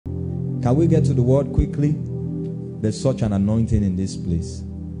Can we get to the word quickly? There's such an anointing in this place.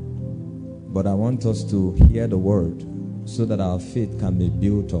 But I want us to hear the word so that our faith can be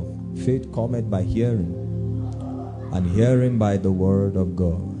built up. Faith cometh by hearing, and hearing by the word of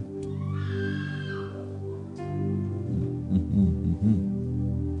God.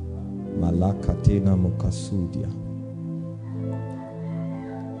 Malakatena mukasudia.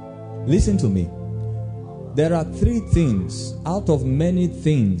 Listen to me. There are 3 things out of many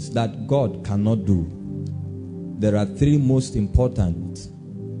things that God cannot do. There are 3 most important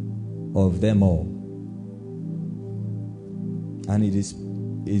of them all. And it is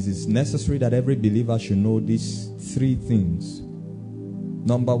necessary that every believer should know these 3 things.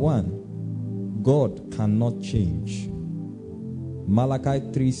 Number 1, God cannot change. Malachi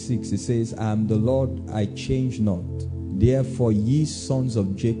 3:6, it says, I am the Lord, I change not. Therefore ye sons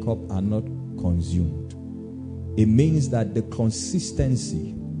of Jacob are not consumed. It means that the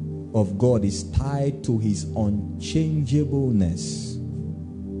consistency of God is tied to his unchangeableness,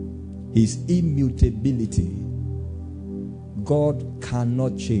 his immutability. God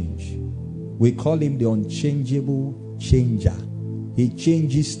cannot change. We call him the unchangeable changer. He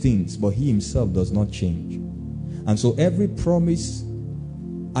changes things, but he himself does not change. And so every promise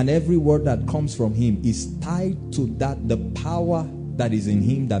and every word that comes from him is tied to that, the power that is in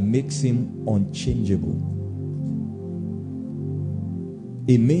him that makes him unchangeable.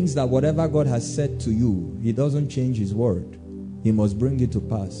 It means that whatever God has said to you, he doesn't change his word. He must bring it to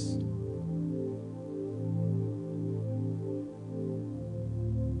pass.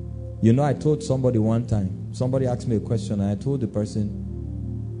 You know, I told somebody one time, somebody asked me a question, and I told the person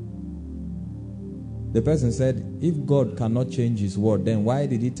said, if God cannot change his word, then why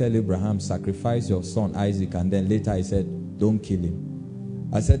did he tell Abraham, sacrifice your son Isaac, and then later he said, don't kill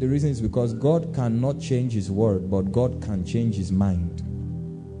him? I said the reason is because God cannot change his word, but God can change his mind.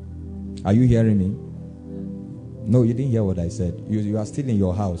 Are you hearing me? No, you didn't hear what I said. You are still in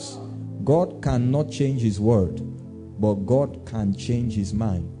your house. God cannot change his word, but God can change his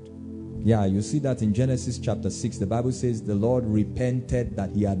mind. Yeah, you see that in Genesis chapter 6. The Bible says the Lord repented that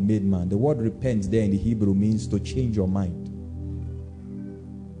he had made man. The word repent there in the Hebrew means to change your mind.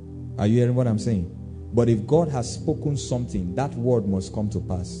 Are you hearing what I'm saying? But if God has spoken something, that word must come to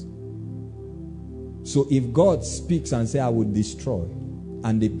pass. So if God speaks and says, I will destroy,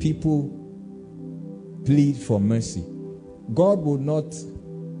 and the people plead for mercy, God will not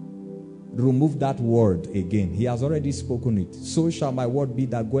remove that word again. He has already spoken it. So shall my word be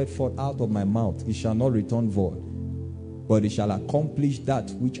that goeth forth out of my mouth. It shall not return void, but it shall accomplish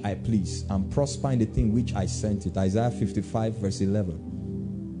that which I please, and prosper in the thing which I sent it. Isaiah 55 verse 11.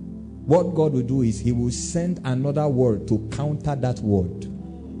 What God will do is he will send another word to counter that word.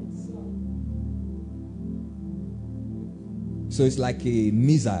 So it's like a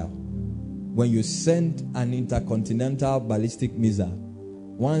missile. When you send an intercontinental ballistic missile,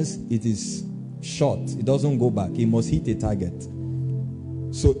 once it is shot, it doesn't go back. It must hit a target.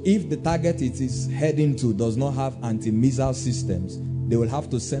 So if the target it is heading to does not have anti-missile systems, they will have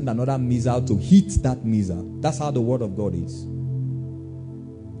to send another missile to hit that missile. That's how the word of God is.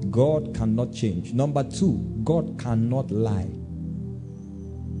 God cannot change. Number 2, God cannot lie.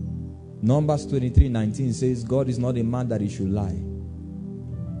 Numbers 23:19 says, God is not a man that he should lie.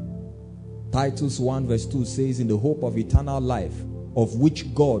 Titus 1 verse 2 says, in the hope of eternal life, of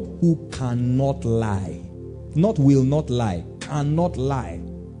which God, who cannot lie, not will not lie, cannot lie,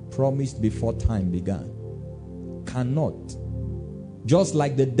 promised before time began. Cannot. Just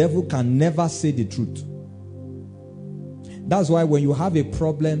like the devil can never say the truth. That's why when you have a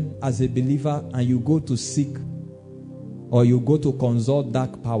problem as a believer and you go to seek or you go to consult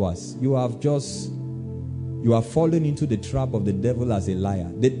dark powers, you are falling into the trap of the devil as a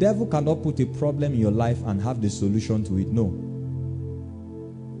liar. The devil cannot put a problem in your life and have the solution to it. No.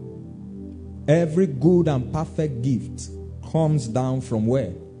 Every good and perfect gift comes down from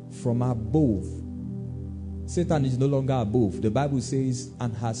where? From above. Satan is no longer above. The Bible says,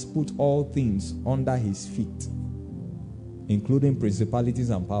 and has put all things under his feet, including principalities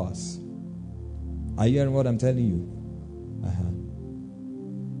and powers. Are you hearing what I'm telling you?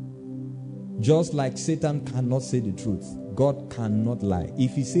 Just like Satan cannot say the truth, God cannot lie.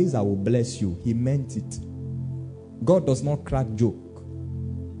 If he says, I will bless you, he meant it. God does not crack joke.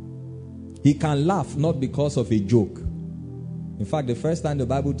 He can laugh not because of a joke. In fact, the first time the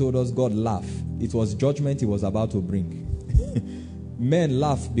Bible told us God laughed, it was judgment he was about to bring. Men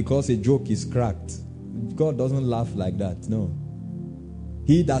laugh because a joke is cracked. God doesn't laugh like that, no.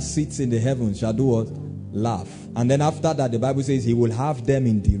 He that sits in the heavens shall do what? Laugh. And then after that, the Bible says he will have them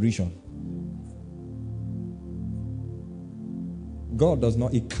in derision. God does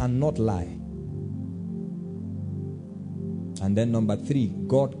not, He cannot lie. And then number 3,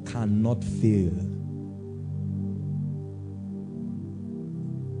 God cannot fail.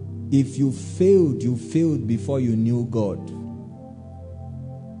 If you failed before you knew God.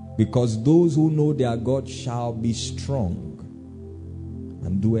 Because those who know their God shall be strong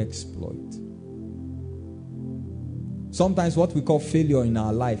and do exploit. Sometimes what we call failure in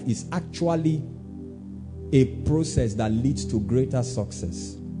our life is actually a process that leads to greater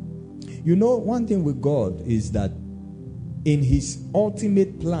success. You know, one thing with God is that in His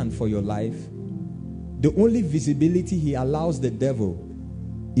ultimate plan for your life, the only visibility He allows the devil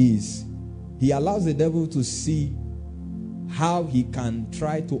is He allows the devil to see how he can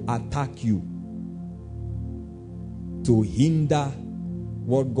try to attack you to hinder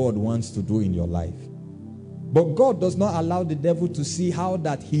what God wants to do in your life. But God does not allow the devil to see how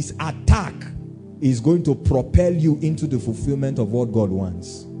that his attack is going to propel you into the fulfillment of what God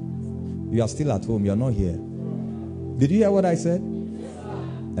wants. You are still at home. You are not here. Did you hear what I said?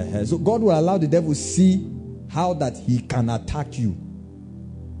 So God will allow the devil see how that he can attack you.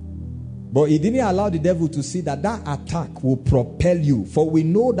 But He didn't allow the devil to see that that attack will propel you. For we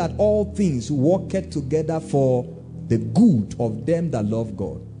know that all things work together for the good of them that love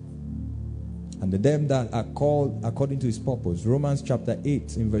God, and the them that are called according to His purpose. Romans chapter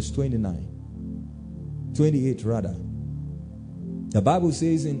 8 in verse 28 rather. The Bible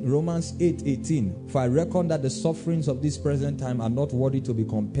says in Romans 8:18, for I reckon that the sufferings of this present time are not worthy to be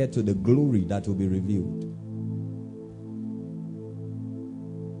compared to the glory that will be revealed.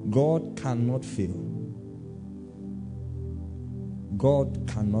 God cannot fail. God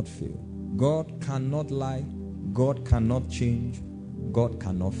cannot fail. God cannot lie. God cannot change. God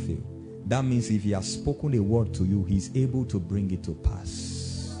cannot fail. That means if He has spoken a word to you, He's able to bring it to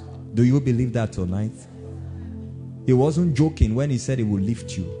pass. Do you believe that tonight? He wasn't joking when He said He will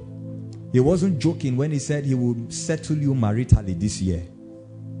lift you. He wasn't joking when He said He will settle you maritally this year.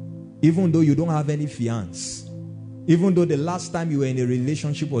 Even though you don't have any fiancé. Even though the last time you were in a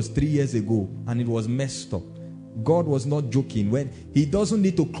relationship was 3 years ago and it was messed up. God was not joking when He doesn't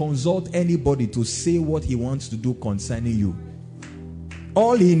need to consult anybody to say what He wants to do concerning you.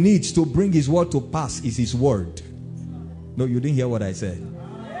 All He needs to bring His word to pass is His word. No, you didn't hear what I said.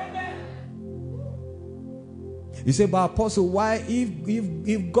 You say, but Apostle, why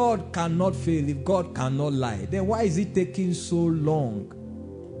if God cannot fail, if God cannot lie, then why is it taking so long?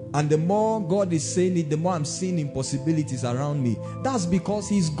 And the more God is saying it, the more I'm seeing impossibilities around me. That's because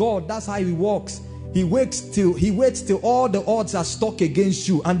He's God. That's how He works. He waits till all the odds are stuck against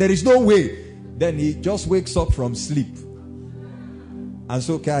you and there is no way. Then He just wakes up from sleep. And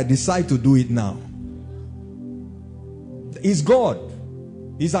so, okay, I decide to do it now. He's God.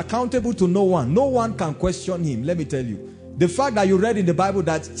 He's accountable to no one. No one can question Him. Let me tell you. The fact that you read in the Bible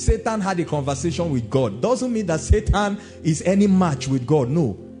that Satan had a conversation with God doesn't mean that Satan is any match with God.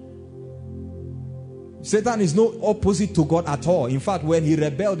 No. Satan is no opposite to God at all. In fact, when he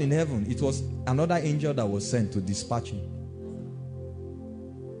rebelled in heaven, it was another angel that was sent to dispatch him.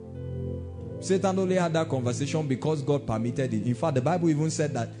 Satan only had that conversation because God permitted it. In fact, the Bible even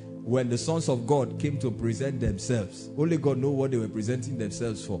said that when the sons of God came to present themselves, only God knows what they were presenting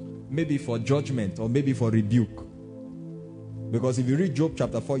themselves for. Maybe for judgment or maybe for rebuke. Because if you read Job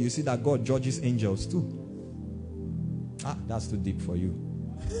chapter 4, you see that God judges angels too. That's too deep for you.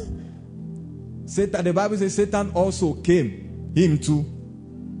 Satan, the Bible says Satan also came, him too.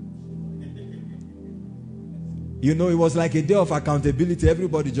 You know, it was like a day of accountability.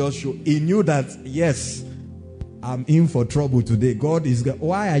 Everybody just showed. He knew that, yes, I'm in for trouble today. God is,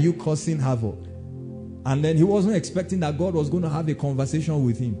 why are you causing havoc? And then he wasn't expecting that God was going to have a conversation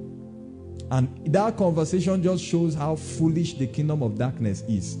with him. And that conversation just shows how foolish the kingdom of darkness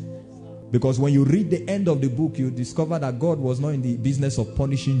is. Because when you read the end of the book, you discover that God was not in the business of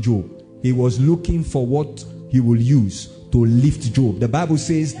punishing Job. He was looking for what He will use to lift Job. The Bible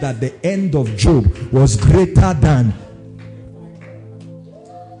says that the end of Job was greater than.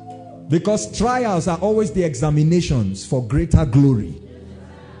 Because trials are always the examinations for greater glory.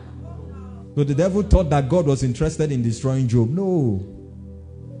 So the devil thought that God was interested in destroying Job. No.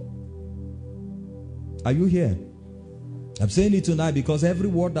 Are you here? I'm saying it tonight because every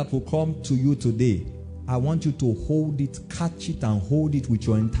word that will come to you today, I want you to hold it, catch it, and hold it with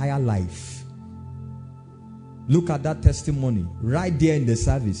your entire life. Look at that testimony. Right there in the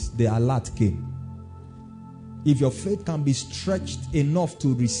service, the alert came. If your faith can be stretched enough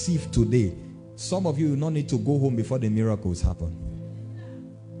to receive today, some of you will not need to go home before the miracles happen.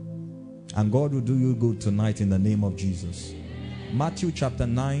 And God will do you good tonight in the name of Jesus. Matthew chapter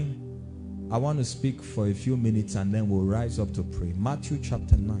 9 I want to speak for a few minutes and then we'll rise up to pray. Matthew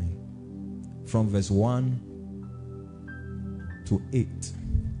chapter 9, from verse 1 to 8.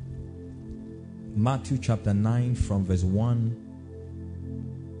 Matthew chapter 9, from verse 1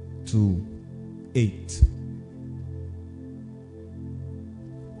 to 8.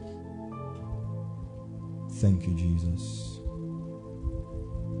 Thank you, Jesus.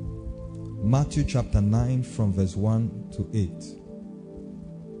 Matthew chapter 9, from verse 1 to 8.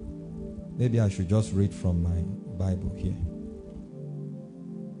 Maybe I should just read from my Bible here.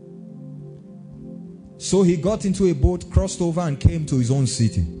 So he got into a boat, crossed over, and came to his own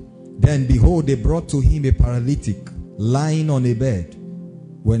city. Then behold, they brought to him a paralytic lying on a bed.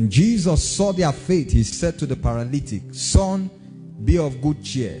 When Jesus saw their faith, he said to the paralytic, Son, be of good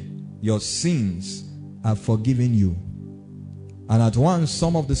cheer. Your sins are forgiven you. And at once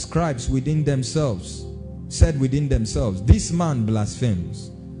some of the scribes said within themselves, This man blasphemes.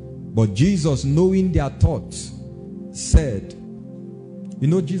 But Jesus, knowing their thoughts, said, you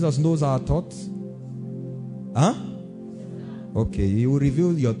know Jesus knows our thoughts? Huh? Okay, he will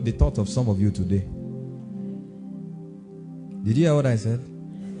reveal the thought of some of you today. Did you hear what I said?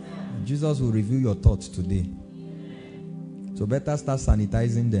 Jesus will reveal your thoughts today. So better start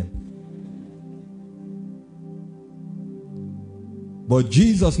sanitizing them. But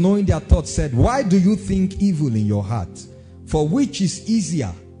Jesus, knowing their thoughts, said, Why do you think evil in your heart? For which is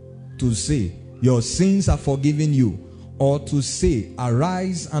easier, to say, Your sins are forgiven you, or to say,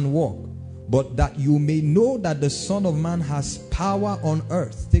 Arise and walk? But that you may know that the Son of Man has power on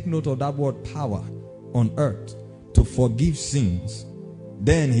earth. Take note of that word, power, on earth, to forgive sins.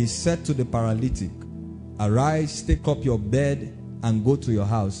 Then he said to the paralytic, Arise, take up your bed, and go to your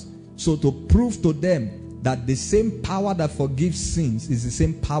house. So to prove to them that the same power that forgives sins is the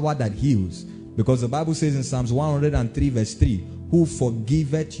same power that heals. Because the Bible says in Psalms 103 verse 3, Who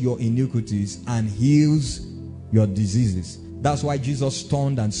forgiveth your iniquities and heals your diseases. That's why Jesus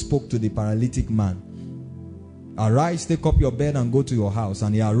turned and spoke to the paralytic man. Arise, take up your bed and go to your house.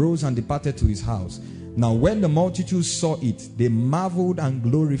 And he arose and departed to his house. Now when the multitude saw it, they marveled and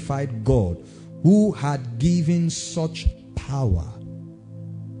glorified God, who had given such power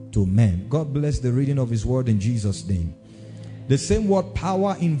to men. God bless the reading of his word in Jesus' name. The same word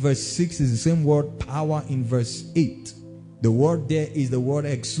power in verse 6 is the same word power in verse 8. The word there is the word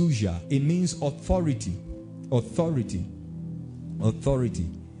exousia. It means authority. Authority. Authority.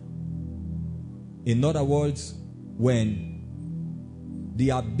 In other words, when the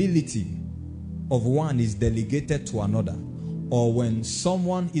ability of one is delegated to another, or when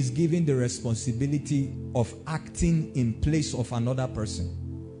someone is given the responsibility of acting in place of another person.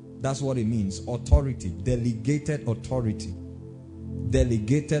 That's what it means. Authority. Delegated authority.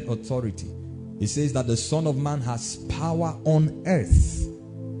 Delegated authority. It says that the Son of Man has power on earth.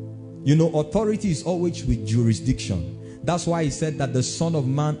 You know, authority is always with jurisdiction. That's why he said that the Son of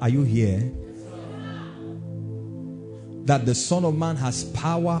Man, are you here? That the Son of Man has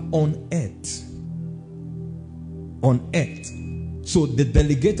power on earth. On earth. So the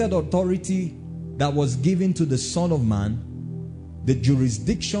delegated authority that was given to the Son of Man, the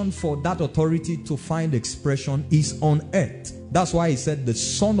jurisdiction for that authority to find expression is on earth. That's why he said the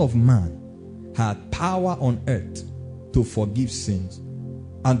Son of Man had power on earth to forgive sins,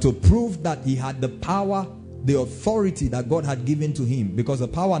 and to prove that he had the power, the authority that God had given to him. Because the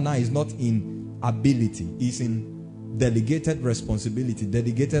power now is not in ability, it's in delegated responsibility,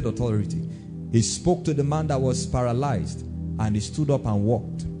 delegated authority. He spoke to the man that was paralyzed, and he stood up and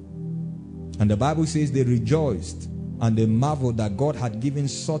walked. And the Bible says they rejoiced and they marveled that God had given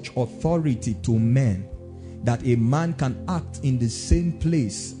such authority to men, that a man can act in the same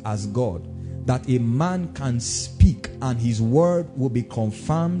place as God, that a man can speak and his word will be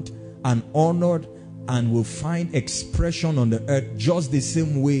confirmed and honored and will find expression on the earth just the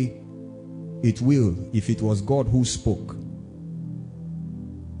same way it will if it was God who spoke.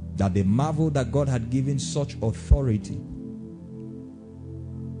 That they marveled that God had given such authority.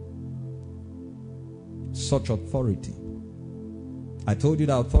 Such authority. I told you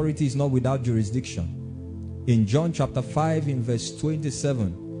that authority is not without jurisdiction. In John chapter 5 in verse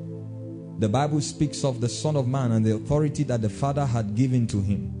 27, the Bible speaks of the Son of Man and the authority that the Father had given to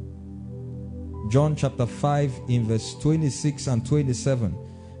him. John chapter 5 in verse 26 and 27,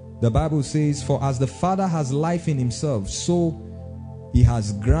 the Bible says, For as the Father has life in himself, so he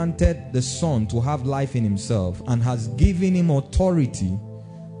has granted the Son to have life in himself, and has given him authority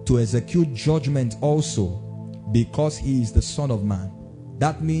to execute judgment also, because he is the Son of Man.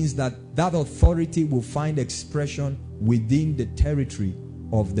 That means that that authority will find expression within the territory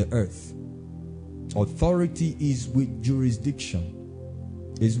of the earth. Authority is with jurisdiction.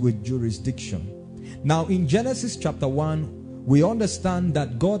 is with jurisdiction. Now in Genesis chapter 1, we understand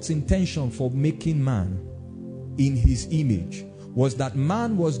that God's intention for making man in his image was that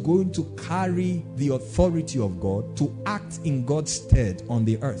man was going to carry the authority of God, to act in God's stead on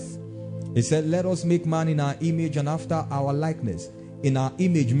the earth. He said, let us make man in our image and after our likeness. In our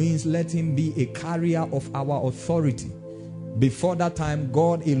image means let him be a carrier of our authority. Before that time,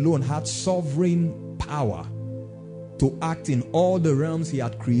 God alone had sovereign power to act in all the realms he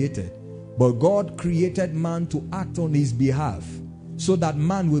had created. But God created man to act on his behalf, so that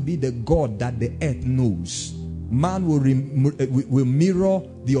man will be the God that the earth knows. Man will mirror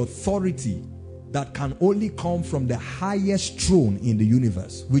the authority that can only come from the highest throne in the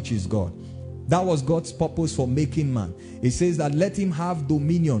universe, which is God. That was God's purpose for making man. It says that let him have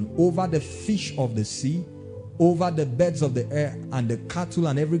dominion over the fish of the sea, over the birds of the air, and the cattle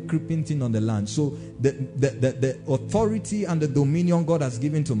and every creeping thing on the land. So the authority and the dominion God has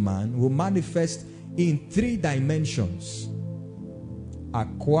given to man will manifest in 3 dimensions: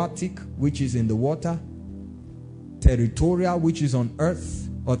 aquatic, which is in the water; territorial, which is on earth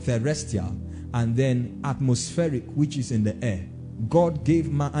or terrestrial; and then atmospheric, which is in the air. God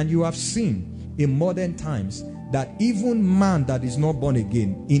gave man, and you have seen in modern times that even man that is not born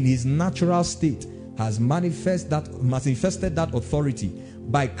again in his natural state has manifested that authority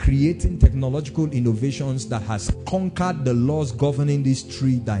by creating technological innovations that has conquered the laws governing these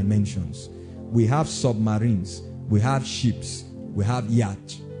 3 dimensions. We have submarines, we have ships, we have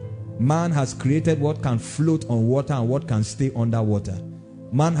yachts. Man has created what can float on water and what can stay underwater.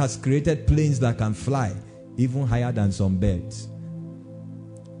 Man has created planes that can fly even higher than some birds.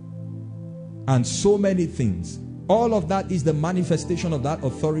 And so many things. All of that is the manifestation of that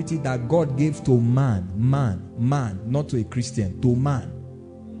authority that God gave to man, not to a Christian, to man.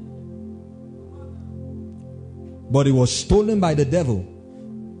 But it was stolen by the devil.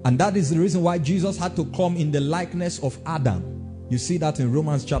 And that is the reason why Jesus had to come in the likeness of Adam. You see that in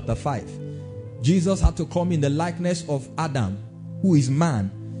Romans chapter 5. Jesus had to come in the likeness of Adam, who is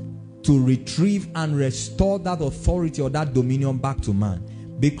man, to retrieve and restore that authority or that dominion back to man.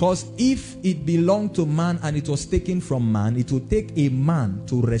 Because if it belonged to man and it was taken from man, it would take a man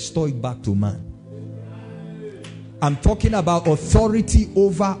to restore it back to man. I'm talking about authority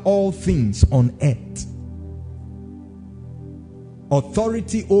over all things on earth.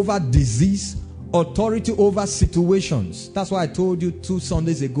 Authority over disease, authority over situations. That's why I told you 2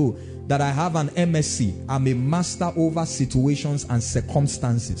 Sundays ago that I have an MSc. I'm a master over situations and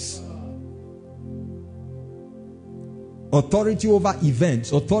circumstances. Authority over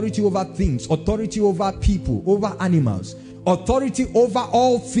events, authority over things, authority over people, over animals, authority over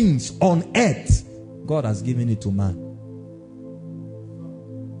all things on earth. God has given it to man.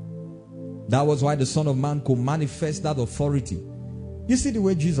 That was why the Son of Man could manifest that authority. You see the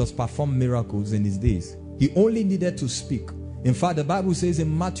way Jesus performed miracles in his days. He only needed to speak. In fact, the Bible says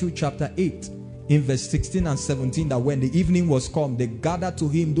in Matthew chapter 8, in verse 16 and 17, that when the evening was come, they gathered to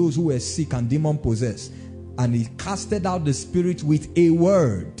him those who were sick and demon-possessed. And he casted out the spirit with a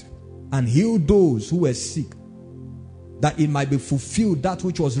word and healed those who were sick, that it might be fulfilled that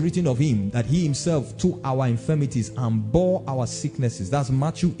which was written of him, that he himself took our infirmities and bore our sicknesses. That's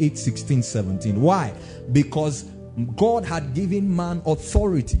Matthew 8, 16, 17. Why? Because God had given man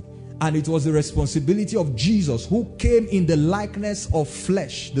authority, and it was the responsibility of Jesus, who came in the likeness of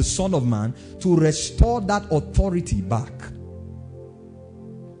flesh, the Son of Man, to restore that authority back.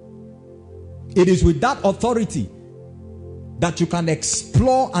 It is with that authority that you can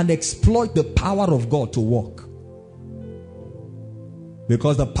explore and exploit the power of God to work.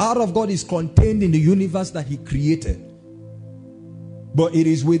 Because the power of God is contained in the universe that he created. But it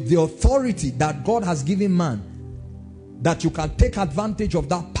is with the authority that God has given man that you can take advantage of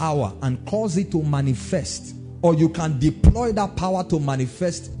that power and cause it to manifest. Or you can deploy that power to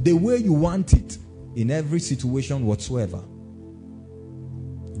manifest the way you want it in every situation whatsoever.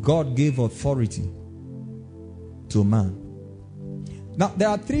 God gave authority to man. Now, there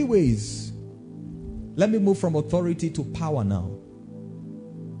are 3 ways. Let me move from authority to power now.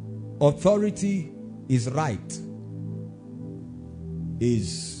 Authority is right,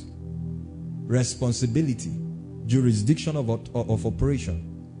 is responsibility, jurisdiction of operation.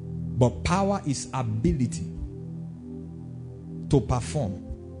 But power is ability to perform.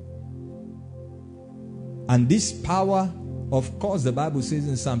 And this power, of course, the Bible says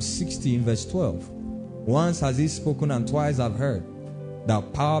in Psalm 60 in verse 12, once has he spoken and twice I've heard,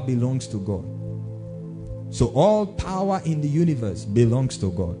 that power belongs to God. So all power in the universe belongs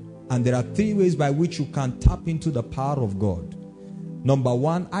to God. And there are 3 ways by which you can tap into the power of God. Number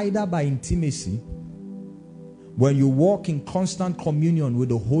 1, either by intimacy, When you walk in constant communion with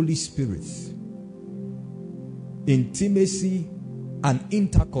the Holy Spirit, intimacy and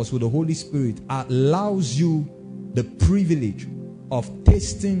intercourse with the Holy Spirit allows you the privilege of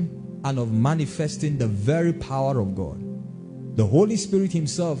tasting and of manifesting the very power of God. The Holy Spirit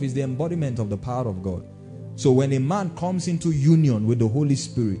himself is the embodiment of the power of God. So when a man comes into union with the Holy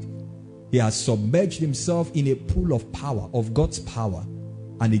Spirit, he has submerged himself in a pool of power, of God's power,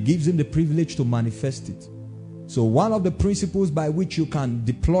 and he gives him the privilege to manifest it. So one of the principles by which you can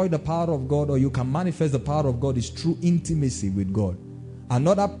deploy the power of God, or you can manifest the power of God, is through intimacy with God.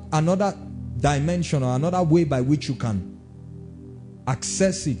 Another dimension, or another way by which you can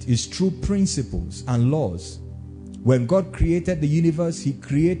access it, is through principles and laws. When God created the universe, he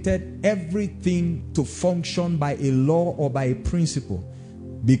created everything to function by a law or by a principle,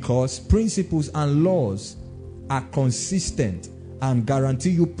 because principles and laws are consistent and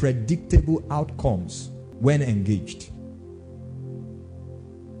guarantee you predictable outcomes when engaged.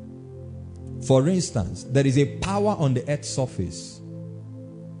 For instance, there is a power on the earth's surface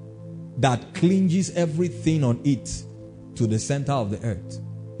that clinges everything on it to the center of the earth.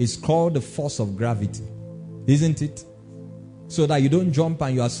 It's called the force of gravity, isn't it? So that you don't jump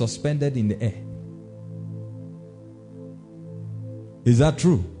and you are suspended in the air. Is that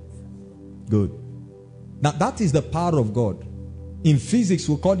true? Good. Now that is the power of God. In physics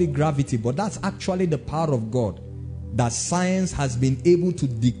we call it gravity, but that's actually the power of God that science has been able to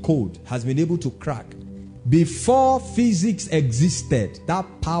decode, has been able to crack. Before physics existed, that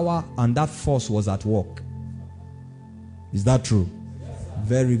power and that force was at work. Is that true?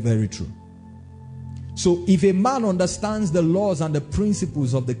 Very, very true. So if a man understands the laws and the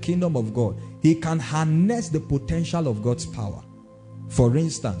principles of the kingdom of God, he can harness the potential of God's power. For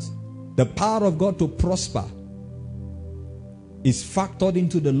instance, the power of God to prosper is factored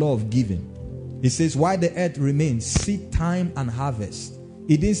into the law of giving. It says, while the earth remains, seed time and harvest.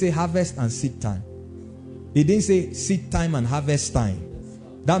 It didn't say harvest and seed time. It didn't say seed time and harvest time.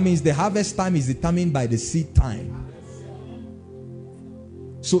 That means the harvest time is determined by the seed time.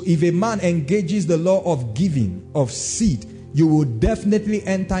 So if a man engages the law of giving, of seed, you will definitely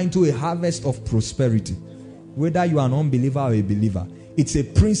enter into a harvest of prosperity. Whether you are an unbeliever or a believer. It's a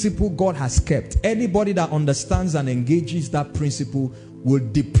principle God has kept. Anybody that understands and engages that principle will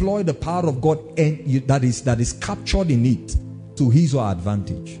deploy the power of God that is captured in it to his or her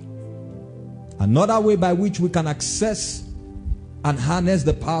advantage. Another way by which we can access and harness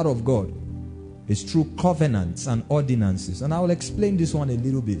the power of God is through covenants and ordinances. And I will explain this one a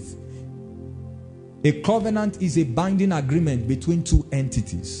little bit. A covenant is a binding agreement between two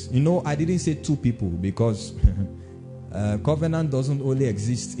entities. You know, I didn't say two people because covenant doesn't only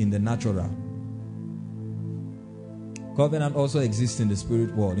exist in the natural. Covenant also exists in the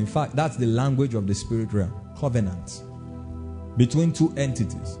spirit world. In fact, that's the language of the spirit realm. Covenants between two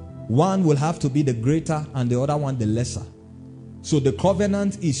entities. One will have to be the greater and the other one the lesser. So the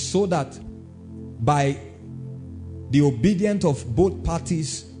covenant is so that by the obedience of both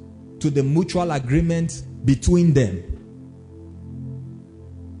parties to the mutual agreement between them,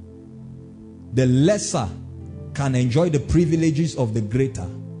 the lesser can enjoy the privileges of the greater,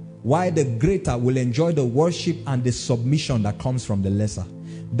 while the greater will enjoy the worship and the submission that comes from the lesser.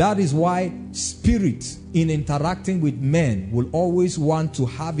 That is why spirit in interacting with men will always want to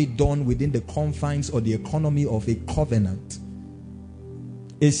have it done within the confines or the economy of a covenant.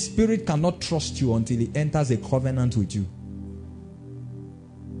 A spirit cannot trust you until he enters a covenant with you.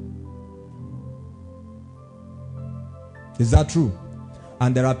 Is that true?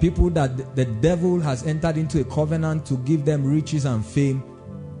 And there are people that the devil has entered into a covenant to give them riches and fame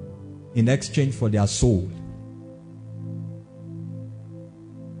in exchange for their soul.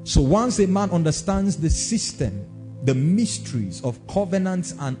 So once a man understands the system, the mysteries of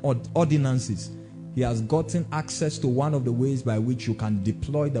covenants and ordinances, he has gotten access to one of the ways by which you can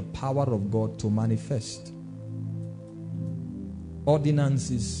deploy the power of God to manifest.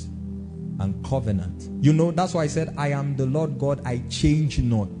 Ordinances and covenant. You know, that's why I said, I am the Lord God, I change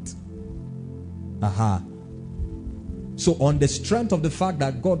not. Aha. So on the strength of the fact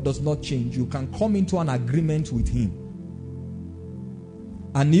that God does not change, you can come into an agreement with him.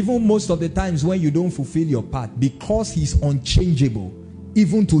 And even most of the times when you don't fulfill your part, because he's unchangeable,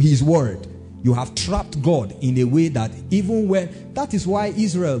 even to his word, you have trapped God in a way that even when, that is why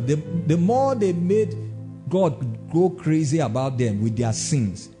Israel, the more they made God go crazy about them with their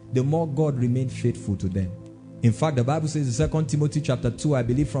sins, the more God remained faithful to them. In fact, the Bible says in 2 Timothy chapter 2, I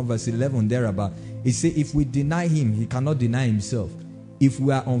believe from verse 11 thereabout, it says, if we deny him, he cannot deny himself. If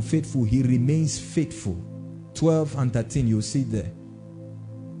we are unfaithful, he remains faithful. 12 and 13, you'll see there.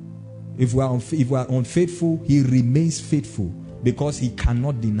 If we are unfaithful, he remains faithful because he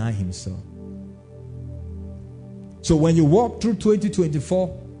cannot deny himself. So when you walk through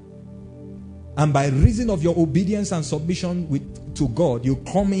 2024, and by reason of your obedience and submission to God, you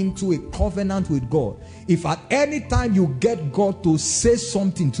come into a covenant with God. If at any time you get God to say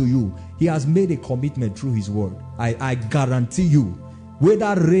something to you, he has made a commitment through his word. I guarantee you,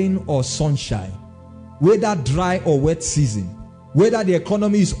 whether rain or sunshine, whether dry or wet season, whether the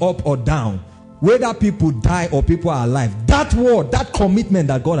economy is up or down, whether people die or people are alive, that word, that commitment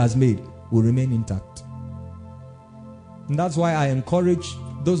that God has made will remain intact. And that's why I encourage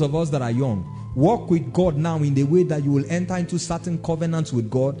those of us that are young, walk with God now in the way that you will enter into certain covenants with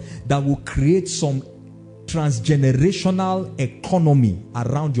God that will create some transgenerational economy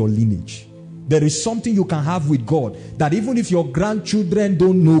around your lineage. There is something you can have with God that even if your grandchildren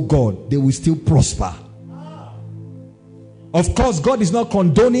don't know God, they will still prosper. Of course, God is not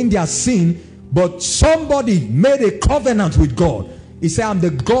condoning their sin, but somebody made a covenant with God. He said, I'm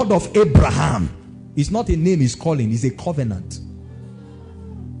the God of Abraham. It's not a name he's calling, it's a covenant.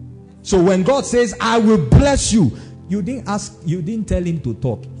 So when God says, I will bless you, you didn't tell him to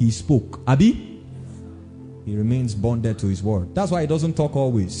talk. He spoke. Abi? He remains bonded to his word. That's why he doesn't talk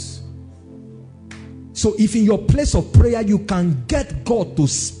always. So if in your place of prayer, you can get God to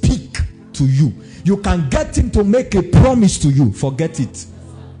speak to you, you can get him to make a promise to you, forget it.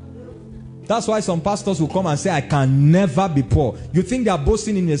 That's why some pastors will come and say, I can never be poor. You think they are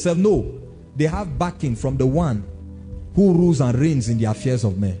boasting in themselves? No. They have backing from the one who rules and reigns in the affairs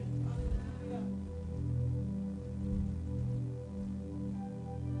of men.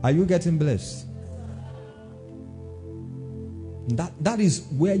 Are you getting blessed? That is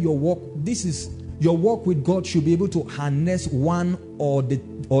where your walk, your walk with God should be able to harness one or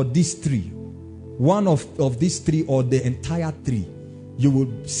these three. One of these three or the entire three. You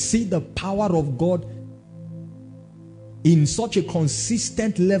will see the power of God in such a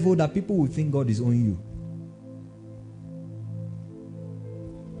consistent level that people will think God is owing you.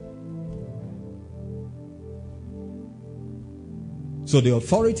 So the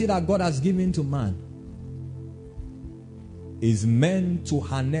authority that God has given to man is meant to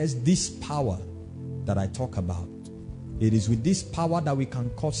harness this power that I talk about. It is with this power that we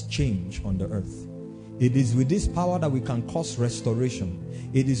can cause change on the earth. It is with this power that we can cause restoration.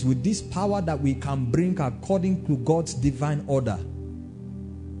 It is with this power that we can bring according to God's divine order.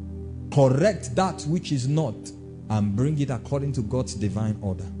 Correct that which is not and bring it according to God's divine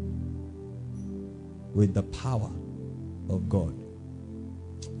order. With the power of God.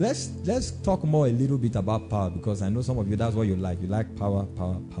 Let's talk more a little bit about power, because I know some of you, that's what you like. You like power,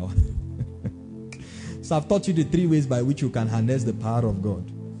 power, power. So I've taught you the three ways by which you can harness the power of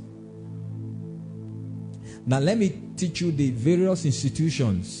God. Now let me teach you the various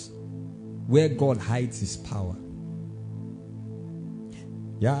institutions where God hides his power.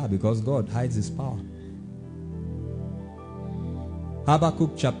 Yeah, because God hides his power.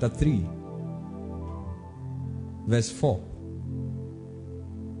 Habakkuk chapter 3 verse 4.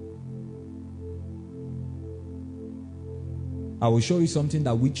 I will show you something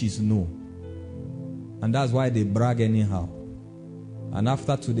that witches know. And that's why they brag anyhow. And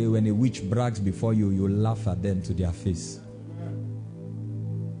after today, when a witch brags before you, you laugh at them to their face.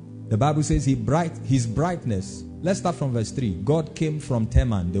 The Bible says his brightness. Let's start from verse 3. God came from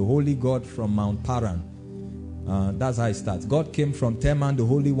Teman, the holy God from Mount Paran. That's how it starts. God came from Teman, the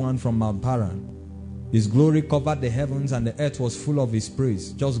holy one from Mount Paran. His glory covered the heavens and the earth was full of his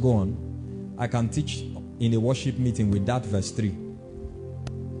praise. Just go on. I can teach in a worship meeting with that verse 3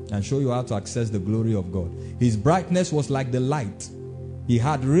 and show you how to access the glory of God. His brightness was like the light. He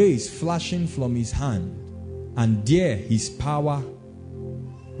had rays flashing from his hand, and there his power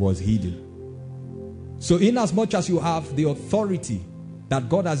was hidden. So inasmuch as you have the authority that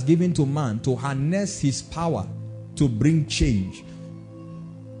God has given to man to harness his power to bring change,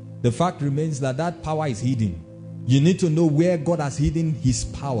 the fact remains that that power is hidden. You need to know where God has hidden his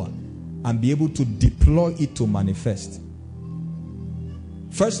power and be able to deploy it to manifest.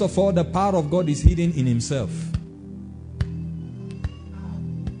 First of all, the power of God is hidden in himself.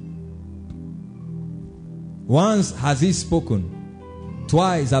 Once has he spoken,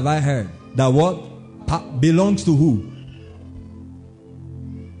 twice have I heard that what belongs to who?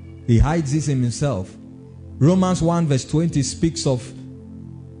 He hides this in himself. Romans 1 verse 20 speaks of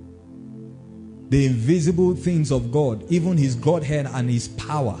the invisible things of God, even his Godhead and his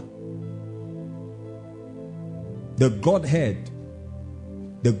power. The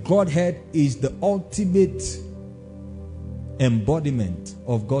Godhead is the ultimate embodiment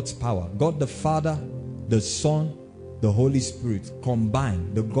of God's power. God the Father, the Son, the Holy Spirit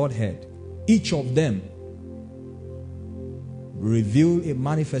combined, the Godhead. Each of them reveal a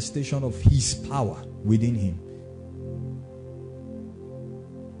manifestation of his power within him.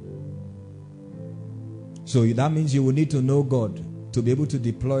 So that means you will need to know God to be able to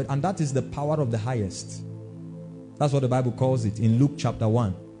deploy it. And that is the power of the highest. That's what the Bible calls it in Luke chapter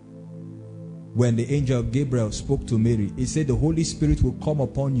 1. When the angel Gabriel spoke to Mary, he said the Holy Spirit will come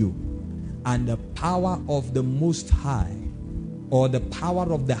upon you, and the power of the Most High, or the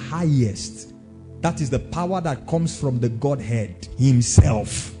power of the highest, that is the power that comes from the Godhead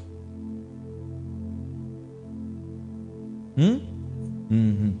himself. Didn't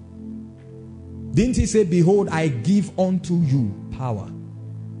he say, behold, I give unto you power?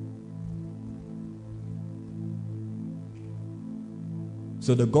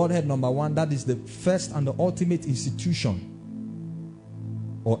 So the Godhead, number one, that is the first and the ultimate institution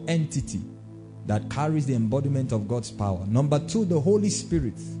or entity that carries the embodiment of God's power. Number two, the Holy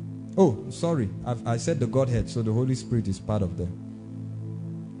Spirit. Oh, sorry, I said the Godhead, so the Holy Spirit is part of them.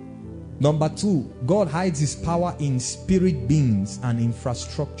 Number two, God hides his power in spirit beings and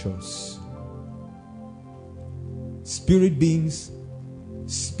infrastructures. Spirit beings,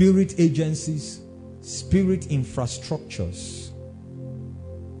 spirit agencies, spirit infrastructures.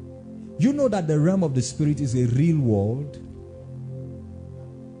 You know that the realm of the spirit is a real world.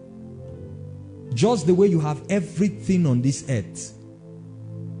 Just the way you have everything on this earth.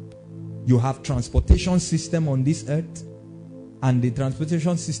 You have transportation system on this earth, and the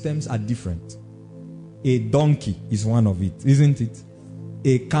transportation systems are different. A donkey is one of it, isn't it?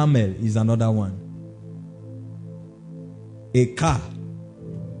 A camel is another one. A car,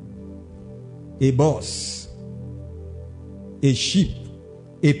 a bus, a ship,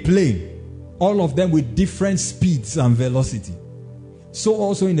 a plane, all of them with different speeds and velocity. So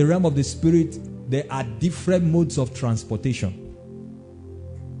also in the realm of the spirit, there are different modes of transportation.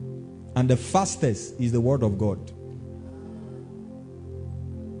 And the fastest is the word of God.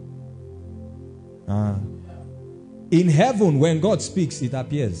 In heaven, when God speaks, it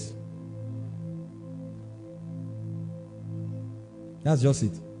appears. That's just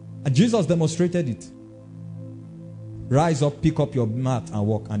it. And Jesus demonstrated it. Rise up, pick up your mat and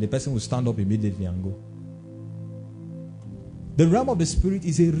walk, and the person will stand up immediately and go. The realm of the spirit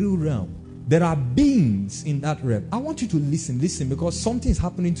is a real realm. There are beings in that realm. I want you to listen, because something is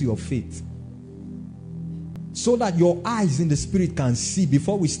happening to your faith. So that your eyes in the spirit can see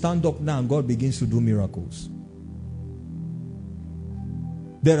before we stand up now and God begins to do miracles.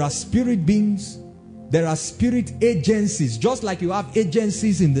 There are spirit beings. There are spirit agencies. Just like you have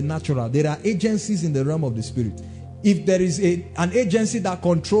agencies in the natural, there are agencies in the realm of the spirit. If there is an agency that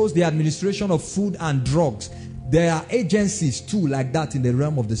controls the administration of food and drugs, there are agencies too like that in the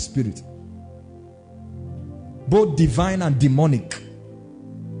realm of the spirit. Both divine and demonic.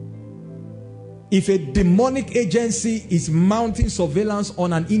 If a demonic agency is mounting surveillance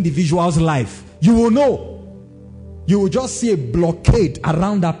on an individual's life, you will know. You will just see a blockade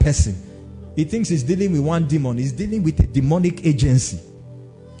around that person. He thinks he's dealing with one demon. He's dealing with a demonic agency.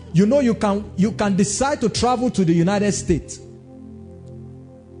 You know, you can decide to travel to the United States,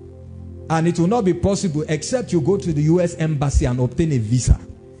 and it will not be possible except you go to the US embassy and obtain a visa.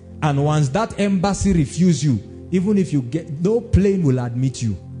 And once that embassy refuses you, even if you get, no plane will admit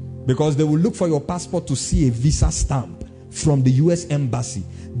you, because they will look for your passport to see a visa stamp from the US embassy.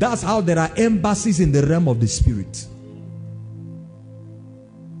 That's how there are embassies in the realm of the spirit.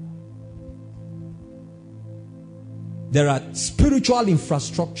 There are spiritual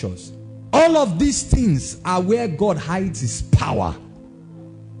infrastructures. All of these things are where God hides his power.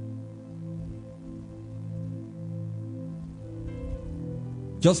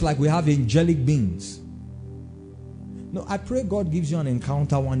 Just like we have angelic beings. No, I pray God gives you an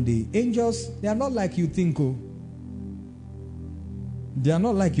encounter one day. Angels, they are not like you think. Oh. They are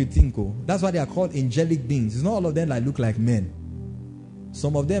not like you think. Oh. That's why they are called angelic beings. It's not all of them that look like men.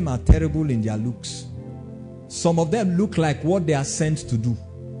 Some of them are terrible in their looks. Some of them look like what they are sent to do.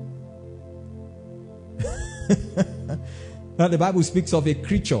 Now the Bible speaks of a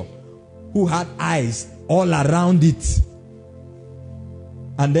creature who had eyes all around it.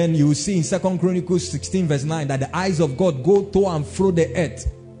 And then you will see in 2 Chronicles 16 verse 9 that the eyes of God go to and fro the earth.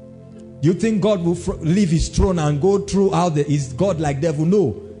 You think God will leave his throne and go through how is God like devil?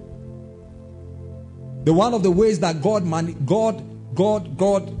 No. The one of the ways that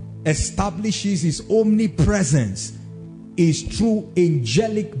God establishes his omnipresence is through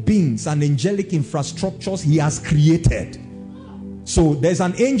angelic beings and angelic infrastructures he has created. So there's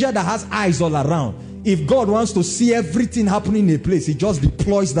an angel that has eyes all around. If God wants to see everything happening in a place, he just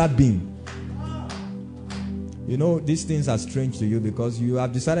deploys that being. You know, these things are strange to you because you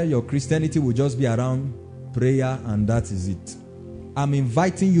have decided your Christianity will just be around prayer and that is it. I'm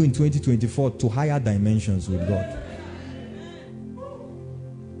inviting you in 2024 to higher dimensions with God.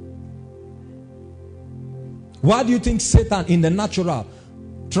 Why do you think Satan in the natural,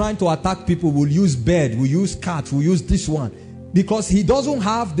 trying to attack people, will use bird, will use cat, will use this one? Because he doesn't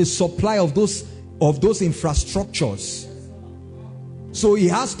have the supply of those infrastructures. So he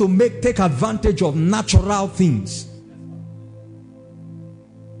has to take advantage of natural things.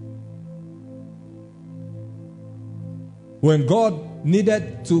 When God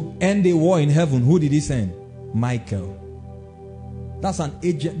needed to end a war in heaven, who did he send? Michael. That's an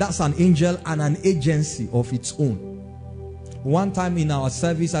angel and an agency of its own. One time in our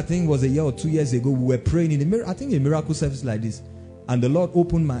service, I think it was a year or 2 years ago, we were praying in a miracle service like this. And the Lord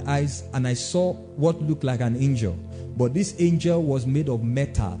opened my eyes and I saw what looked like an angel. But this angel was made of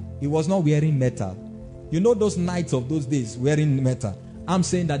metal. He was not wearing metal. You know those knights of those days wearing metal. I'm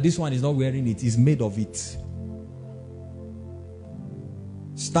saying that this one is not wearing it. He's made of it.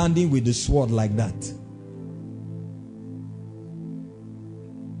 Standing with the sword like that.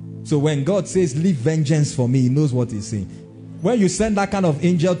 So when God says, leave vengeance for me, he knows what he's saying. When you send that kind of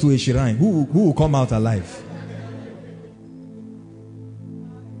angel to a shrine, who will come out alive?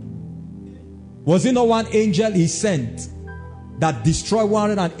 Was it not one angel he sent that destroyed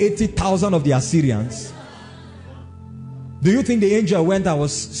 180,000 of the Assyrians? Do you think the angel went and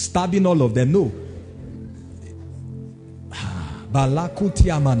was stabbing all of them? No.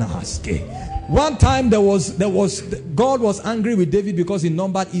 One time God was angry with David because he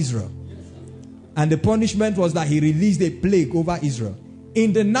numbered Israel. And the punishment was that he released a plague over Israel.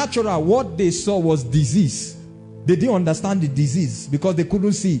 In the natural, what they saw was disease. They didn't understand the disease because they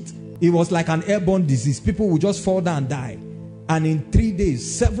couldn't see it. It was like an airborne disease. People would just fall down and die. And in 3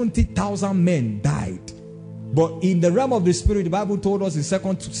 days, 70,000 men died. But in the realm of the spirit, the Bible told us in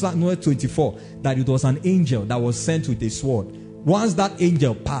 2 Samuel 24 that it was an angel that was sent with a sword. Once that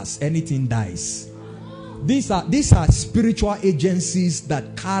angel passed, anything dies. These are spiritual agencies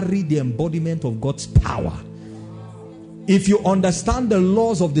that carry the embodiment of God's power. If you understand the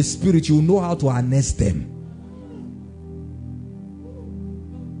laws of the spirit, you know how to harness them.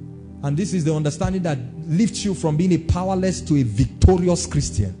 And this is the understanding that lifts you from being a powerless to a victorious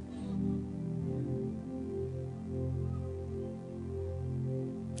Christian.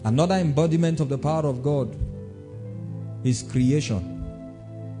 Another embodiment of the power of God is creation.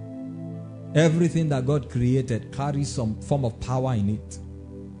 Everything that God created carries some form of power in it.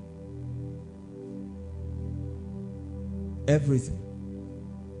 Everything.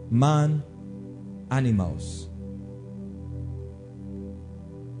 Man, animals.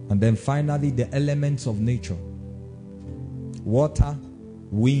 And then finally, the elements of nature. Water,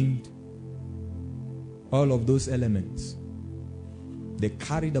 wind, all of those elements. They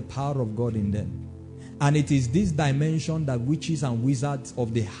carry the power of God in them. And it is this dimension that witches and wizards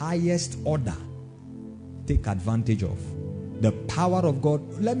of the highest order take advantage of. The power of God.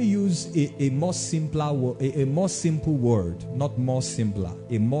 Let me use a more simpler word, a more simple word, not more simpler,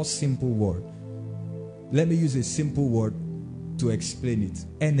 a more simple word. Let me use a simple word to explain it.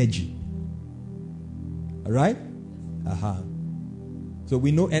 Energy. All right? So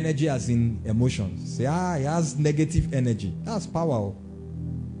we know energy as in emotions. Say, it has negative energy. That's power.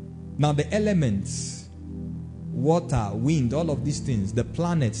 Now the elements, water, wind, all of these things, the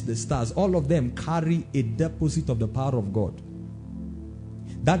planets, the stars, all of them carry a deposit of the power of God.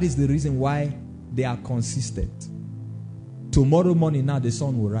 That is the reason why they are consistent. Tomorrow morning now the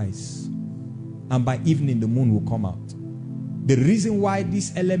sun will rise. And by evening the moon will come out. The reason why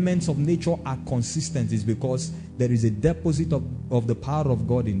these elements of nature are consistent is because there is a deposit of the power of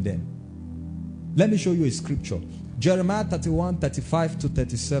God in them. Let me show you a scripture. Jeremiah 31, 35 to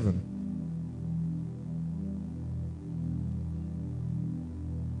 37.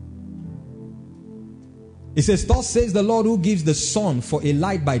 It says, thus says the Lord who gives the sun for a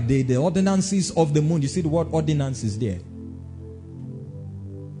light by day, the ordinances of the moon. You see the word ordinances there.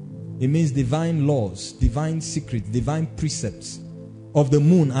 It means divine laws, divine secrets, divine precepts of the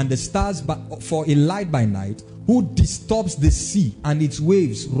moon and the stars for a light by night, who disturbs the sea and its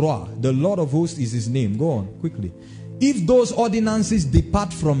waves roar. The Lord of hosts is his name. Go on quickly. If those ordinances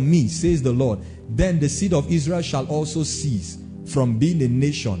depart from me, says the Lord, then the seed of Israel shall also cease from being a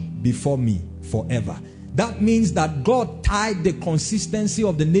nation before me forever. That means that God tied the consistency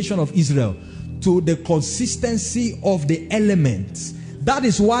of the nation of Israel to the consistency of the elements. that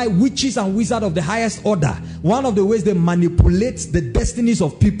is why witches and wizards of the highest order, one of the ways they manipulate the destinies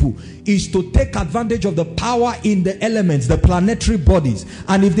of people is to take advantage of the power in the elements, the planetary bodies.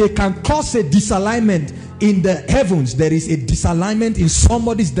 And if they can cause a disalignment in the heavens, there is a disalignment in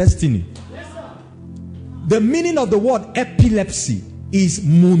somebody's destiny. The meaning of the word epilepsy is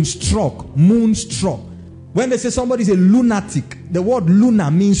moonstruck. Moonstruck. When they say somebody is a lunatic, the word luna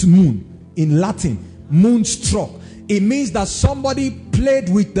means moon in Latin. Moonstruck. It means that somebody played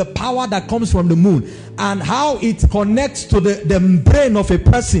with the power that comes from the moon and how it connects to the brain of a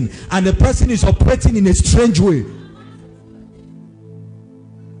person, and the person is operating in a strange way.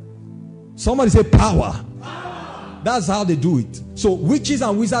 Somebody say power. That's how they do it. So witches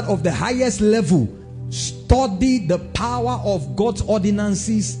and wizards of the highest level study the power of God's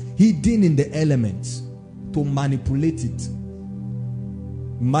ordinances hidden in the elements to manipulate it.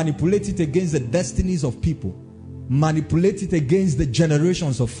 Manipulate it against the destinies of people. Manipulate it against the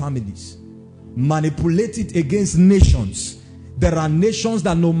generations of families. Manipulate it against nations. There are nations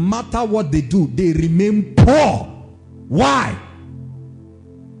that no matter what they do, they remain poor. Why?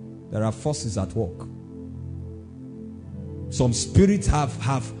 There are forces at work. Some spirits have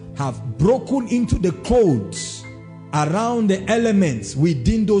broken into the codes around the elements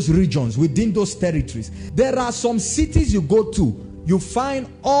within those regions, within those territories. There are some cities you go to, you find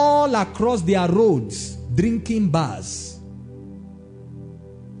all across their roads drinking bars.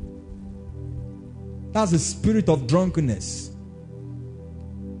 That's the spirit of drunkenness.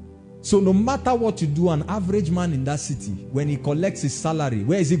 So no matter what you do, an average man in that city, when he collects his salary,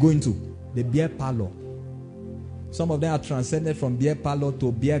 where is he going to? The beer parlor. Some of them are transcended from beer parlor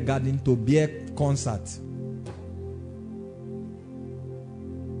to beer garden to beer concert.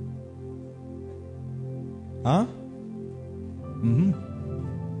 Huh?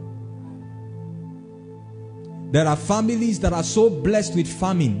 There are families that are so blessed with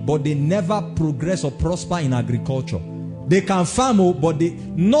farming, but they never progress or prosper in agriculture. They can farm, but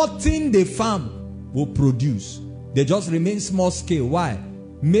nothing they farm will produce. They just remain small scale. Why?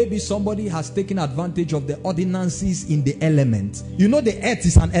 Maybe somebody has taken advantage of the ordinances in the element. You know the earth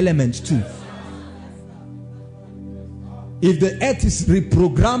is an element too. If the earth is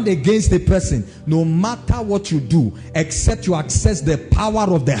reprogrammed against a person, no matter what you do, except you access the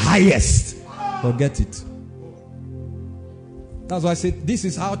power of the highest, forget it. That's why I say this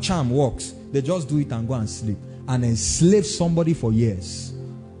is how charm works. They just do it and go and sleep and enslave somebody for years.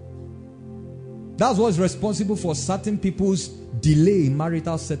 That's what's responsible for certain people's delay in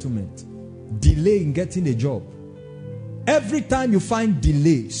marital settlement, delay in getting a job. Every time you find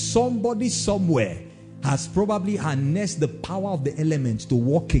delay, somebody somewhere has probably harnessed the power of the elements to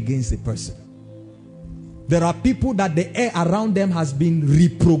work against a person. There are people that the air around them has been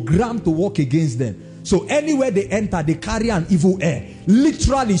reprogrammed to work against them. So anywhere they enter, they carry an evil air.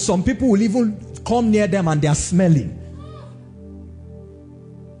 Literally, some people will even come near them and they are smelling.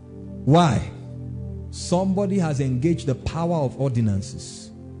 Why? Somebody has engaged the power of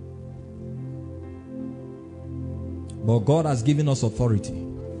ordinances. But God has given us authority.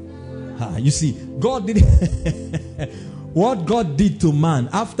 You see, God did what God did to man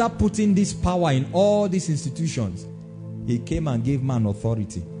after putting this power in all these institutions. He came and gave man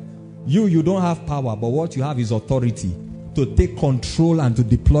authority. You don't have power, but what you have is authority to take control and to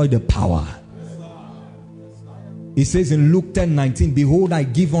deploy the power. It says in Luke 10:19, behold, I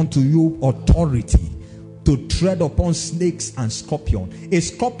give unto you authority to tread upon snakes and scorpions. A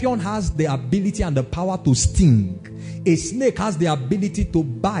scorpion has the ability and the power to sting. A snake has the ability to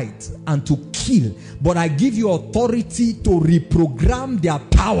bite and to kill. But I give you authority to reprogram their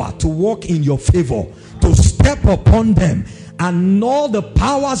power to work in your favor, to step upon them and all the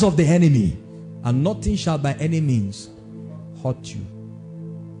powers of the enemy, and nothing shall by any means hurt you.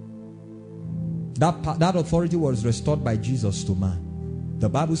 That authority was restored by Jesus to man. The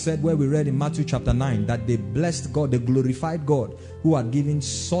Bible said, where we read in Matthew chapter 9, that they blessed God, they glorified God, who had given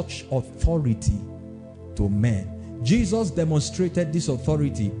such authority to men. Jesus demonstrated this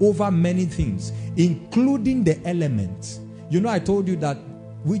authority over many things, including the elements. You know, I told you that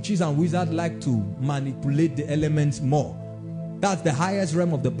witches and wizards like to manipulate the elements more. That's the highest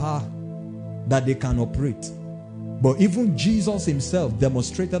realm of the power that they can operate. But even Jesus himself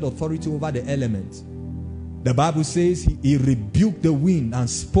demonstrated authority over the elements. The Bible says he rebuked the wind and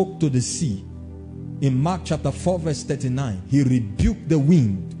spoke to the sea. In Mark chapter 4 verse 39, he rebuked the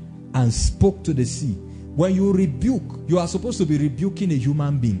wind and spoke to the sea. When you rebuke, you are supposed to be rebuking a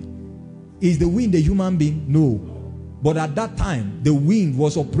human being. Is the wind a human being? No. But at that time, the wind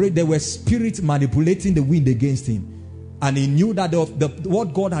was operating. There were spirits manipulating the wind against him. And he knew that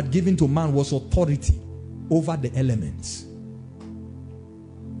what God had given to man was authority over the elements.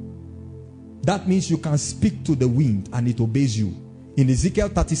 That means you can speak to the wind and it obeys you. In Ezekiel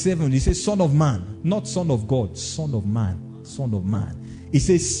 37, he says, son of man, not son of God, son of man, son of man. He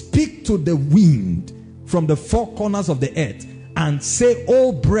says, speak to the wind from the four corners of the earth and say,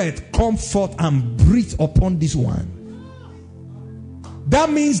 oh breath, come forth and breathe upon this one. That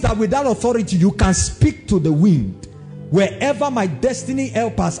means that with that authority, you can speak to the wind wherever my destiny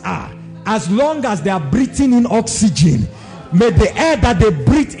helpers are, as long as they are breathing in oxygen. May the air that they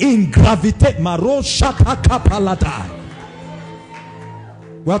breathe in gravitate. We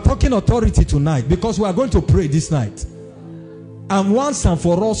are talking authority tonight because we are going to pray this night. And once and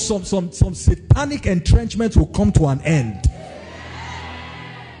for all, some satanic entrenchment will come to an end.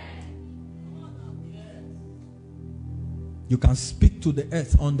 You can speak to the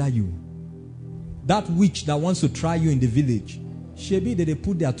earth under you. That witch that wants to try you in the village, shebi they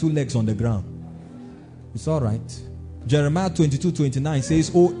put their two legs on the ground. It's all right. Jeremiah 22:29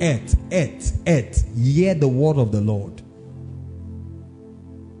 says, "O earth, earth, earth, hear the word of the Lord."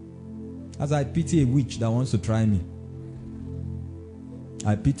 As I pity a witch that wants to try me,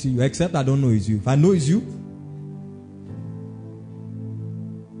 I pity you, except I don't know it's you. If I know it's you,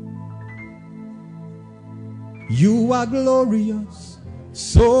 you are glorious,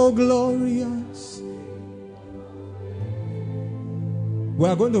 so glorious. We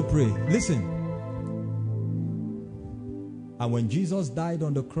are going to pray. Listen. And when Jesus died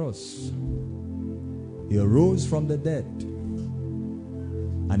on the cross, he arose from the dead.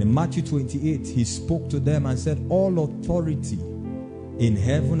 And in Matthew 28, he spoke to them and said, all authority in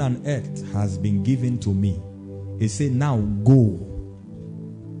heaven and earth has been given to me. He said, now go.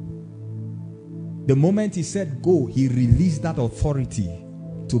 The moment he said go, he released that authority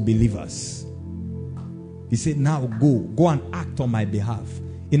to believers. He said, now go and act on my behalf.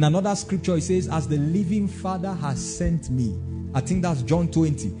 In another scripture, he says, as the living Father has sent me. I think that's John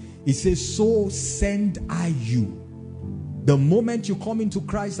 20. He says, so send I you. The moment you come into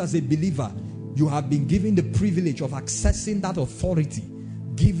Christ as a believer, you have been given the privilege of accessing that authority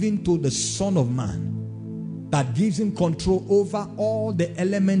given to the Son of Man that gives him control over all the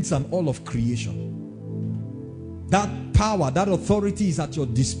elements and all of creation. That power, that authority is at your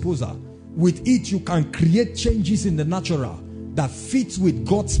disposal. With it, you can create changes in the natural that fits with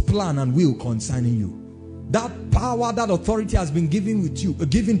God's plan and will concerning you. That power, that authority has been given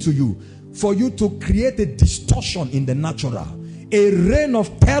to you for you to create a distortion in the natural. A reign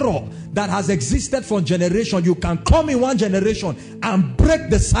of terror that has existed for generations. You can come in one generation and break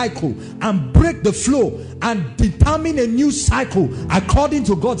the cycle and break the flow and determine a new cycle according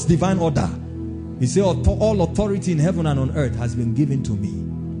to God's divine order. He said, all authority in heaven and on earth has been given to me,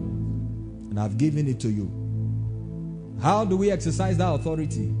 and I've given it to you. How do we exercise that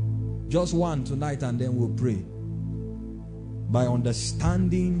authority? Just one tonight, and then we'll pray. By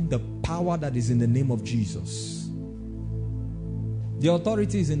understanding the power that is in the name of Jesus. The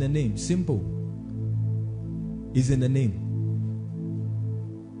authority is in the name. Simple. Is in the name.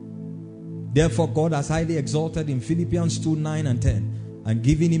 Therefore God has highly exalted in Philippians 2:9 and 10 and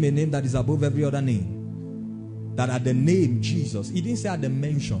given him a name that is above every other name. That at the name Jesus, he didn't say at the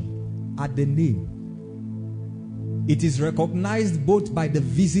mention, at the name. It is recognized both by the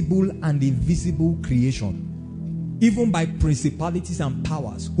visible and invisible creation, even by principalities and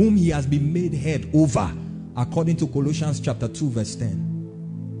powers, whom he has been made head over, according to Colossians chapter 2 verse 10.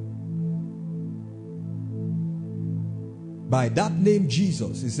 By that name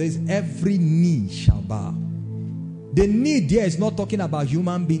Jesus, it says every knee shall bow. The knee there is not talking about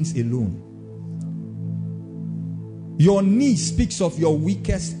human beings alone. Your knee speaks of your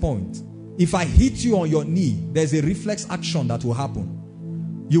weakest point. If I hit you on your knee, there's a reflex action that will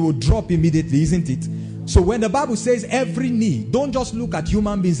happen. You will drop immediately, isn't it? So when the Bible says every knee, don't just look at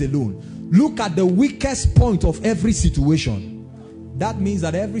human beings alone. Look at the weakest point of every situation. That means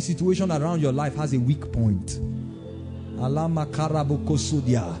that every situation around your life has a weak point.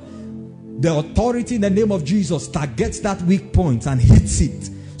 The authority in the name of Jesus targets that weak point and hits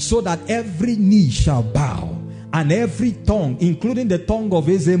it, so that every knee shall bow and every tongue, including the tongue of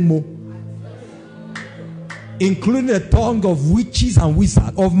Ezemo, including the tongue of witches and wizards,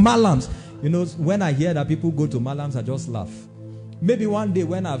 of malams. You know, when I hear that people go to malams, I just laugh. Maybe one day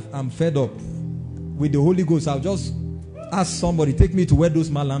when I'm fed up with the Holy Ghost, I'll just ask somebody, take me to where those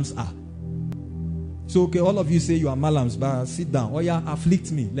malams are. So, okay, all of you say you are malams, but sit down. Oh yeah,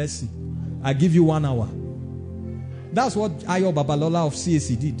 afflict me. Let's see. I give you 1 hour. That's what Ayo Babalola of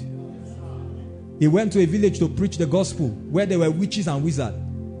CAC did. He went to a village to preach the gospel where there were witches and wizards.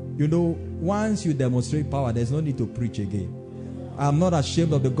 You know, once you demonstrate power, there's no need to preach again. I'm not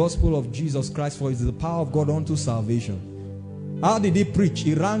ashamed of the gospel of Jesus Christ, for it is the power of God unto salvation. How did he preach?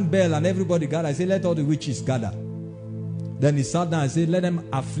 He rang bell and everybody gathered. I said, let all the witches gather. Then he sat down and said, let them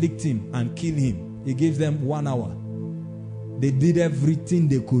afflict him and kill him. He gave them 1 hour. They did everything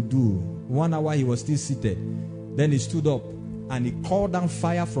they could do. 1 hour he was still seated. Then he stood up and he called down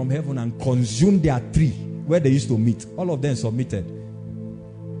fire from heaven and consumed their tree where they used to meet. All of them submitted.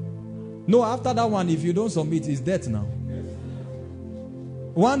 No, after that one, if you don't submit, it's death now.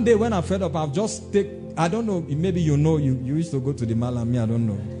 One day when I'm fed up, I've just I don't know, maybe you know, you used to go to the Malam, I don't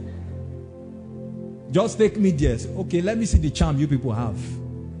know. Just take me there. Okay, let me see the charm you people have.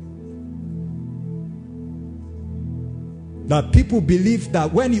 That people believe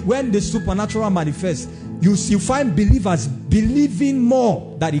that when the supernatural manifests, you find believers believing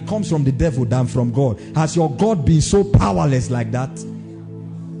more that it comes from the devil than from God. Has your God been so powerless like that?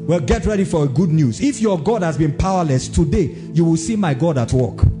 Well, get ready for a good news. If your God has been powerless, today you will see my God at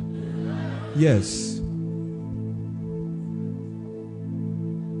work. Yes.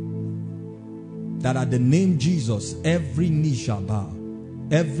 That at the name Jesus, every knee shall bow,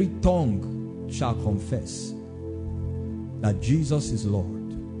 every tongue shall confess that Jesus is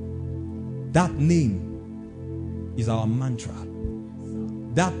Lord. That name is our mantra.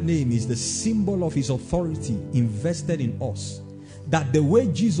 That name is the symbol of his authority invested in us. That the way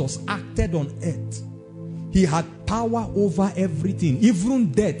Jesus acted on earth, he had power over everything.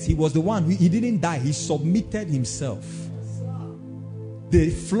 Even death, he was the one he didn't die, he submitted himself. They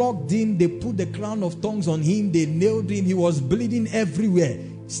flogged him, they put the crown of thorns on him, they nailed him, he was bleeding everywhere.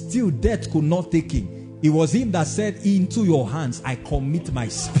 Still death could not take him. It was him that said, into your hands I commit my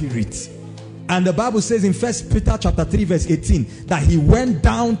spirit. And the Bible says in 1 Peter chapter 3 verse 18 that he went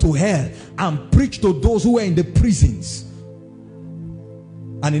down to hell and preached to those who were in the prisons.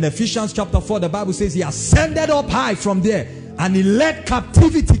 And in Ephesians chapter 4 the Bible says he ascended up high from there and he led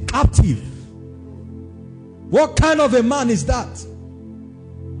captivity captive. What kind of a man is that?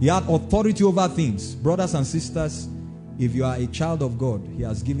 He had authority over things. Brothers and sisters, if you are a child of God, he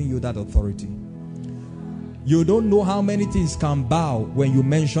has given you that authority. You don't know how many things can bow when you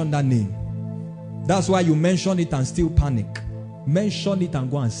mention that name. That's why you mention it and still panic. Mention it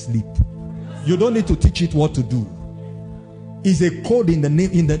and go and sleep. You don't need to teach it what to do. It's a code in the name,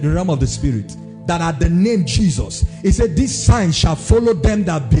 in the realm of the spirit, that at the name Jesus, it said these signs shall follow them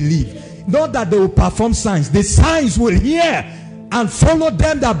that believe. Not that they will perform signs. The signs will hear and follow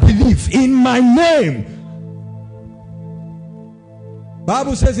them that believe in my name.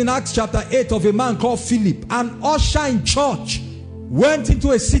 Bible says in Acts chapter 8 of a man called Philip, an usher in church, went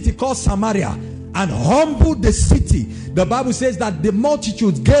into a city called Samaria and humbled the city. The Bible says that the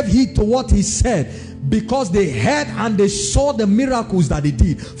multitude gave heed to what he said because they heard and they saw the miracles that he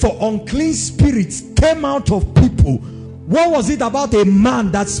did. For unclean spirits came out of people. What was it about a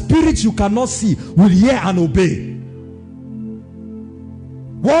man that spirits you cannot see will hear and obey?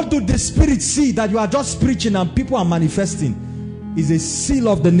 What do the spirits see that you are just preaching and people are manifesting? Is a seal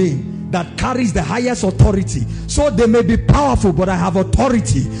of the name that carries the highest authority. So they may be powerful, but I have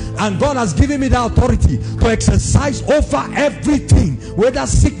authority, and God has given me the authority to exercise over everything, whether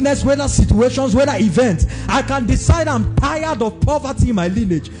sickness, whether situations, whether events. I can decide I'm tired of poverty in my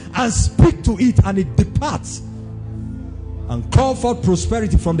lineage and speak to it and it departs, and call forth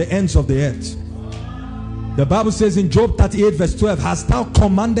prosperity from the ends of the earth. The Bible says in Job 38 verse 12, hast thou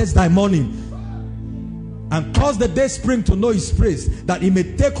commanded thy morning and cause the day spring to know his praise, that he may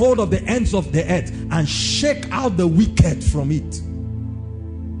take hold of the ends of the earth and shake out the wicked from it.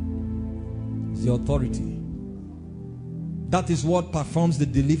 It's the authority. That is what performs the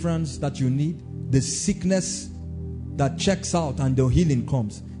deliverance that you need. The sickness that checks out and the healing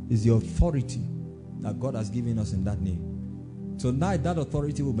comes is the authority that God has given us in that name. Tonight that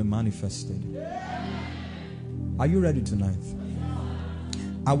authority will be manifested. Are you ready tonight?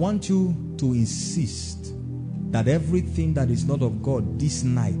 I want you to insist that everything that is not of God this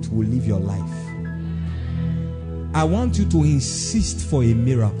night will live your life. I want you to insist for a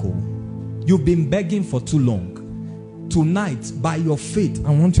miracle. You've been begging for too long. Tonight, by your faith,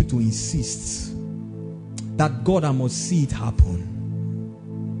 I want you to insist that God, I must see it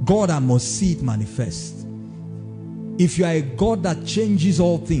happen. God, I must see it manifest. If you are a God that changes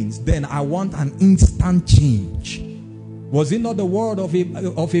all things, then I want an instant change. Was it not the word of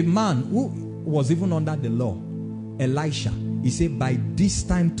a man who was even under the law? Elisha. He said, by this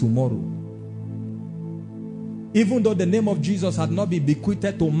time tomorrow. Even though the name of Jesus had not been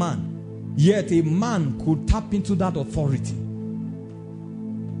bequeathed to man, yet a man could tap into that authority,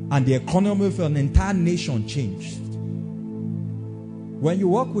 and the economy of an entire nation changed. When you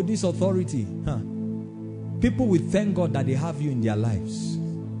walk with this authority, people will thank God that they have you in their lives.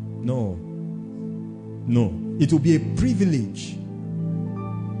 No. No. It will be a privilege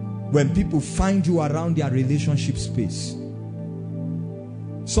when people find you around their relationship space.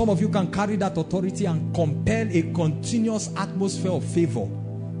 Some of you can carry that authority and compel a continuous atmosphere of favor.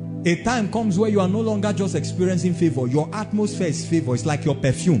 A time comes where you are no longer just experiencing favor. Your atmosphere is favor. It's like your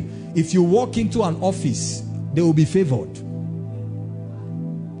perfume. If you walk into an office, they will be favored.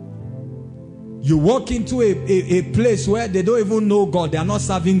 You walk into a place where they don't even know God. They are not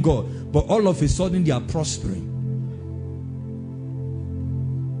serving God. But all of a sudden they are prospering.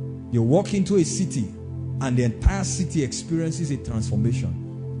 You walk into a city and the entire city experiences a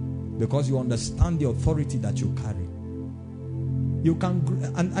transformation because you understand the authority that you carry. You can,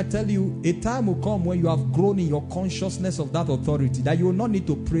 and I tell you, a time will come when you have grown in your consciousness of that authority that you will not need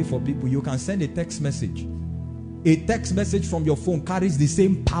to pray for people. You can send a text message. A text message from your phone carries the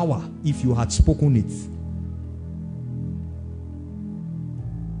same power if you had spoken it.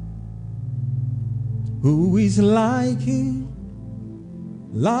 Who is like him?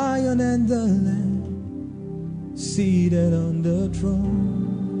 Lion and the Lamb, seated on the throne.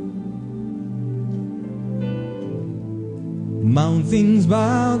 Mountains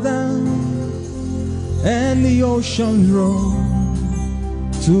bow down and the oceans roar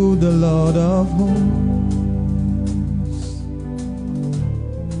to the Lord of hosts.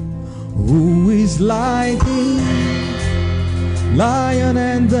 Who is like him? Lion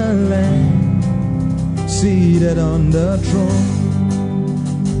and the Lamb, seated on the throne.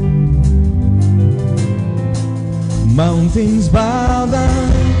 Mountains bow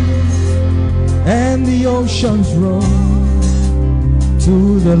down and the oceans roar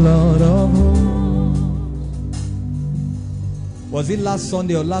to the Lord of hosts. Was it last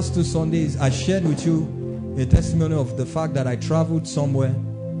Sunday or last 2 Sundays I shared with you a testimony of the fact that I traveled somewhere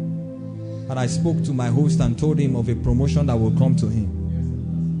and I spoke to my host and told him of a promotion that will come to him.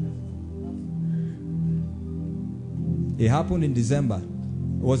 It happened in December.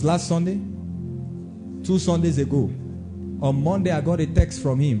 It was last Sunday, 2 Sundays ago. On Monday, I got a text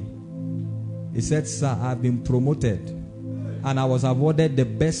from him. He said, "Sir, I've been promoted and I was awarded the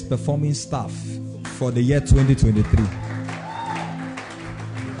best performing staff for the year 2023.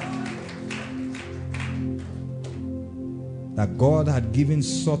 That God had given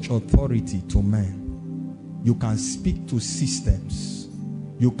such authority to man. You can speak to systems.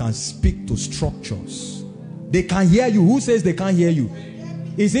 You can speak to structures. They can hear you. Who says they can't hear you?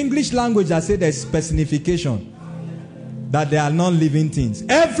 It's English language that says there's personification. That they are non-living things.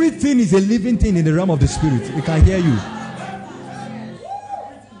 Everything is a living thing in the realm of the spirit. It can hear you.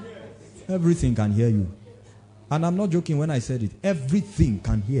 Everything can hear you. And I'm not joking when I said it. Everything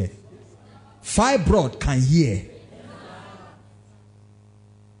can hear. Fibroid can hear.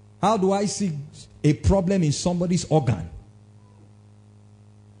 How do I see a problem in somebody's organ?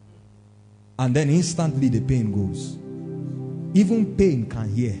 And then instantly the pain goes. Even pain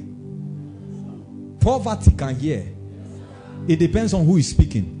can hear. Poverty can hear. It depends on who is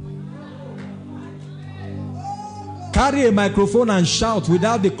speaking. Carry a microphone and shout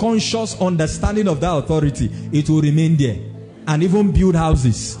without the conscious understanding of that authority. It will remain there and even build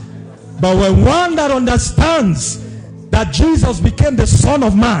houses. But when one that understands that Jesus became the Son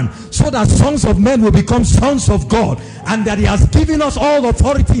of Man so that sons of men will become sons of God, and that he has given us all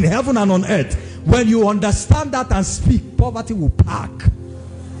authority in heaven and on earth, when you understand that and speak, poverty will pack.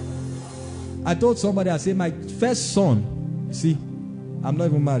 I told somebody, I said, my first son, see, I'm not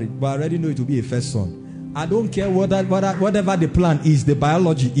even married, but I already know it will be a first son. I don't care whatever the plan is, the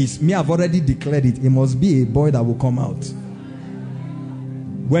biology is. Me, I've already declared it. It must be a boy that will come out.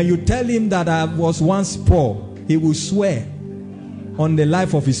 When you tell him that I was once poor, he will swear on the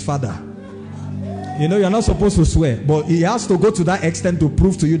life of his father. You know, you're not supposed to swear, but he has to go to that extent to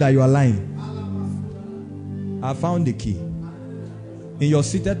prove to you that you are lying. I found the key. In your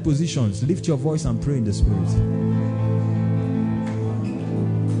seated positions, lift your voice and pray in the spirit.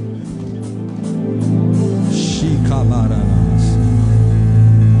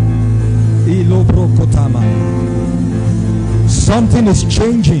 Something is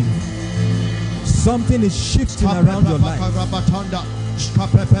changing. Something is shifting around your life.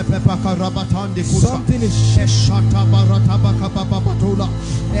 Something is shifting.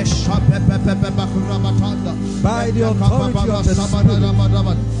 By the authority of the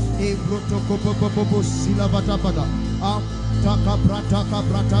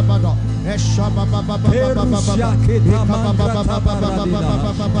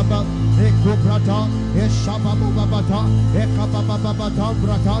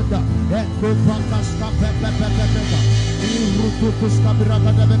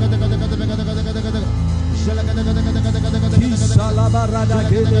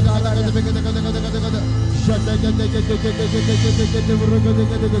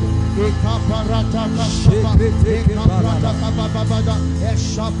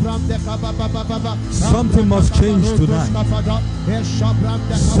Something must change tonight.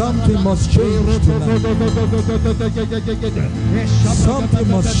 Something must change tonight. Something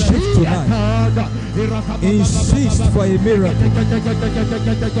must shift tonight. Insist for a miracle.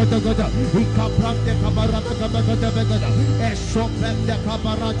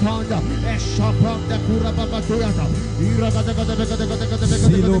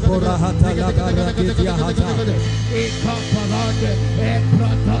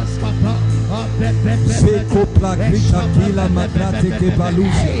 Sekopla grita kila magrate ke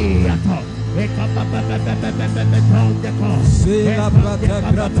balusi. Sela brata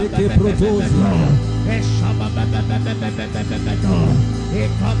grate ke protosi.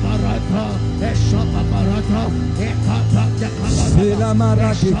 Sela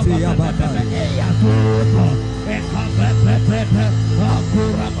marakete abata.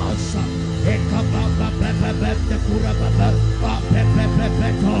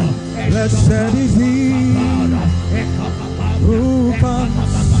 Blessed is he who comes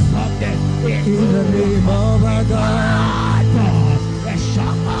in the name of our God.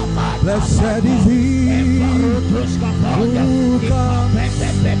 Blessed is he who comes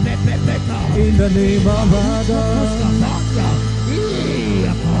in the name of our God.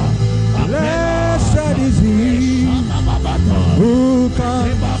 Blessed is he who comes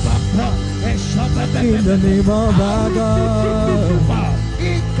in the name of our God.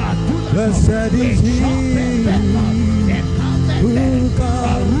 Blessed is he who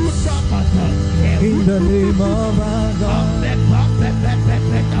comes in the name of our God.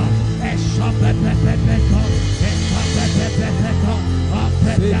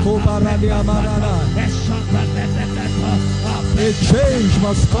 A change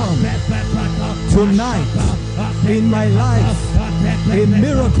must come tonight in my life. A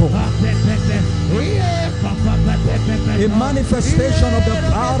miracle, a manifestation of the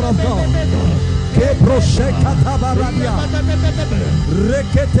power of God.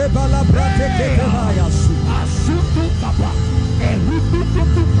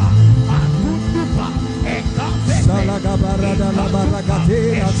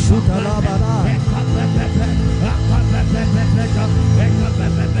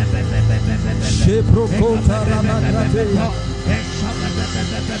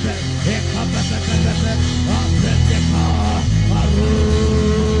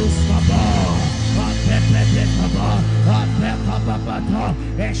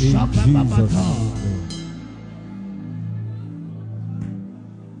 In Jesus' name.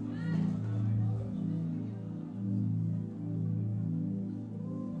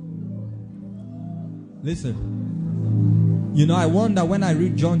 Listen, you know, I wonder when I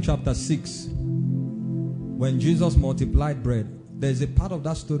read John chapter 6, when Jesus multiplied bread, there's a part of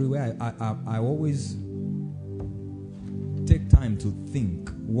that story where I always take time to think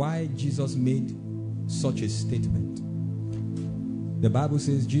why Jesus made such a statement. The Bible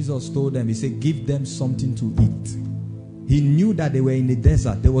says Jesus told them, he said, give them something to eat. He knew that they were in the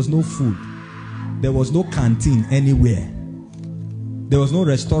desert. There was no food. There was no canteen anywhere. There was no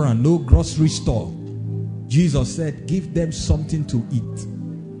restaurant, no grocery store. Jesus said, give them something to eat.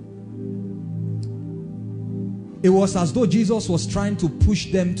 It was as though Jesus was trying to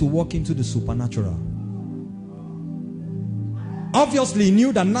push them to walk into the supernatural. Obviously, he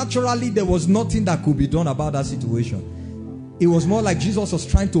knew that naturally there was nothing that could be done about that situation. It was more like Jesus was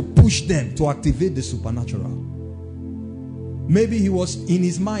trying to push them to activate the supernatural. Maybe he was, in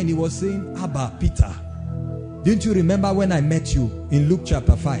his mind, he was saying, Abba, Peter, didn't you remember when I met you in Luke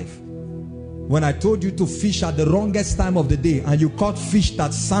chapter 5? When I told you to fish at the wrongest time of the day and you caught fish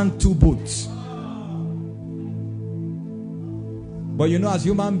that sank 2 boats. But you know, as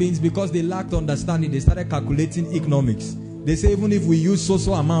human beings, because they lacked understanding, they started calculating economics. They say even if we use so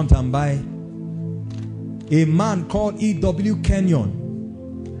amount and buy. A man called E.W. Kenyon,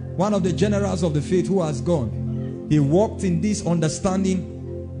 one of the generals of the faith who has gone, he walked in this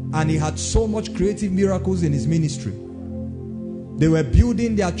understanding and he had so much creative miracles in his ministry. They were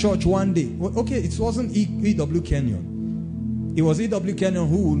building their church one day. Okay, it wasn't E.W. Kenyon. It was E.W. Kenyon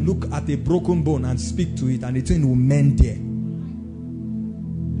who would look at a broken bone and speak to it and the thing would mend there.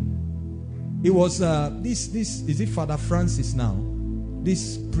 It was this is it Father Francis now?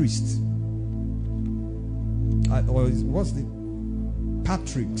 This priest. Or what's the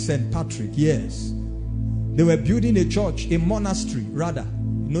Patrick, St. Patrick, yes. They were building a church, a monastery rather.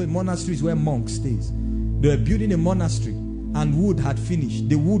 You know, a monastery is where monks stays. They were building a monastery and wood had finished.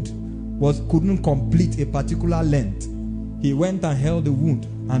 The wood couldn't complete a particular length, he went and held the wood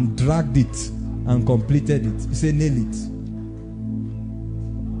and dragged it and completed it. He said, nail it.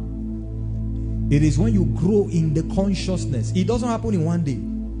 It is when you grow in the consciousness. It doesn't happen in one day.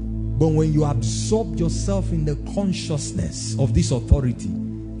 But when you absorb yourself in the consciousness of this authority,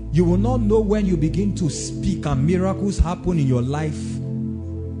 you will not know when you begin to speak and miracles happen in your life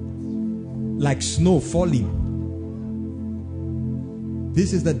like snow falling.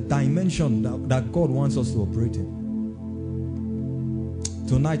 This is the dimension that God wants us to operate in.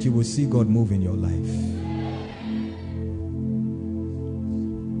 Tonight you will see God move in your life.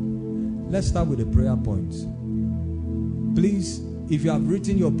 Let's start with the prayer points. Please, if you have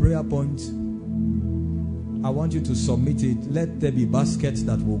written your prayer points, I want you to submit it. Let there be baskets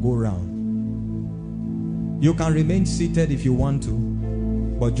that will go round. You can remain seated if you want to,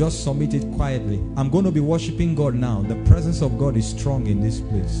 but just submit it quietly. I'm going to be worshiping God now. The presence of God is strong in this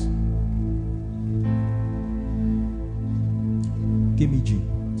place. Give me G.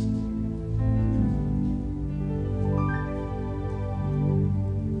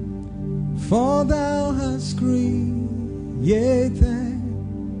 For thou hast created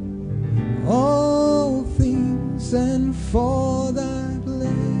all things, and for thy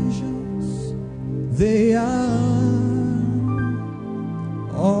pleasures they are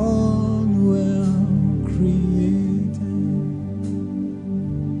all well created.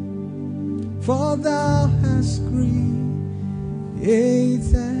 For thou hast created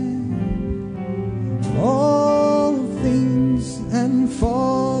all things, and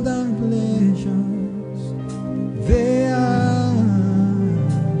for thy pleasures they are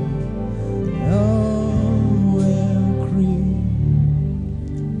all well created.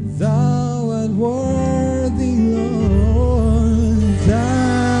 Thou art worthy, Lord.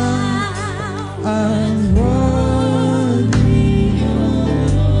 Thou art worthy,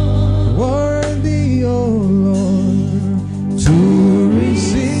 worthy, O Lord, to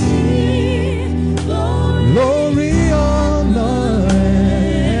receive glory, honor,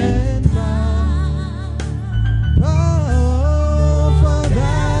 and power. For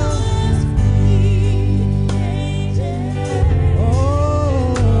thou hast created all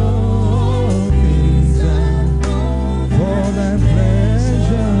things, and for thy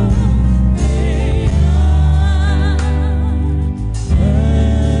pleasure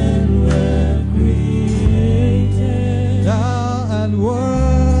and were created. Thou art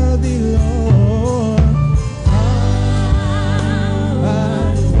worthy, Lord. Thou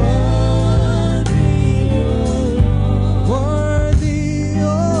art worthy, worthy, O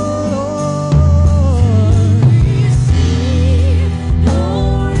Lord.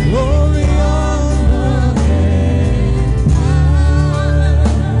 Glory, honor,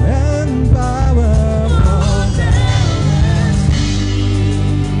 and power.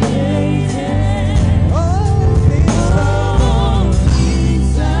 All things are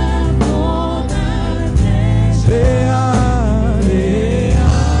they are, they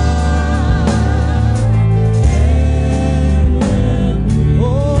are.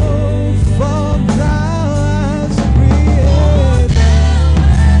 Oh, for thou hast created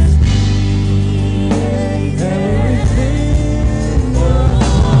everything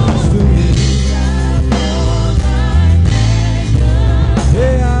belongs to me.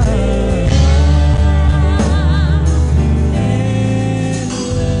 They are.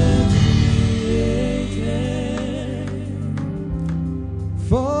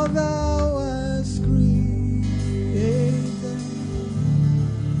 For thou hast created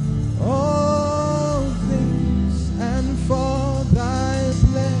all things, and for thy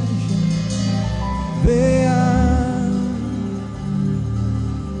pleasure they are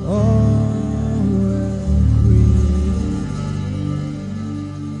all well created.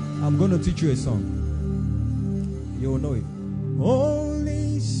 I'm going to teach you a song. You will know it.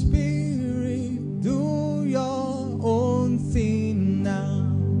 Holy Spirit, do your own thing now.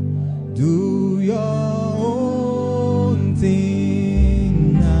 Do your own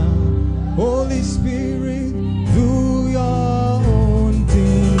thing now. Holy Spirit, do your own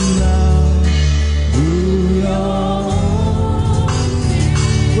thing now. Do your own thing.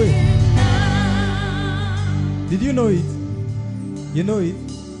 Wait. Did you know it? You know it?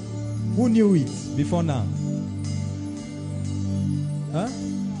 Who knew it before now? Huh?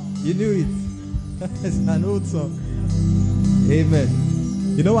 You knew it? It's an old song. Amen.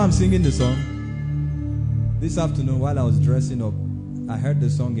 You know why I'm singing the song? This afternoon while I was dressing up, I heard the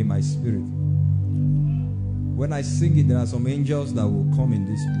song in my spirit. When I sing it, there are some angels that will come in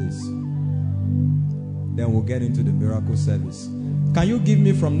this place. Then we'll get into the miracle service. Can you give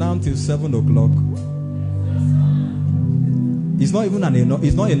me from now till 7 o'clock? It's not even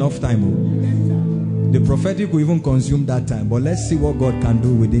it's not enough time. The prophetic will even consume that time. But let's see what God can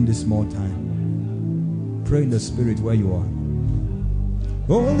do within this small time. Pray in the Spirit where you are.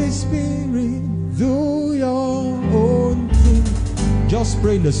 Holy Spirit, do your own thing. Just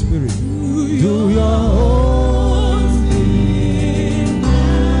pray in the Spirit. Do your own thing.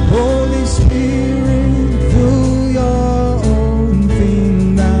 Holy Spirit, do your own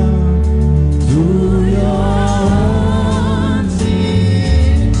thing now. Do your own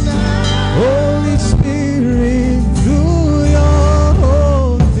thing now. Holy Spirit, do your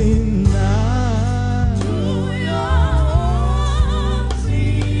own thing now. Do your own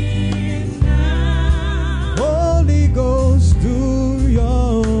thing now. Holy Ghost, do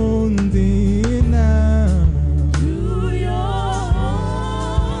your own thing now. Do your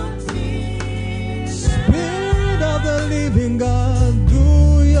own thing. Spirit of the living God,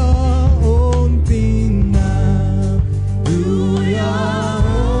 do your own thing now. Do your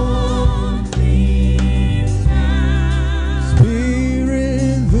own thing now.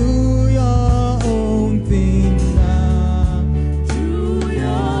 Spirit, do your own thing now. Do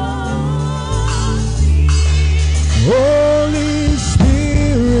your own thing. Holy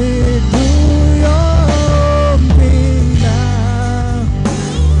Spirit, do your own thing now.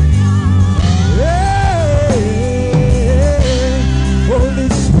 Hey, Holy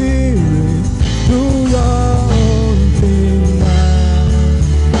Spirit, do your own thing now.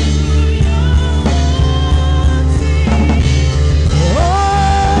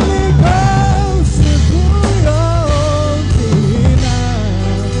 Holy Ghost, do your own thing now.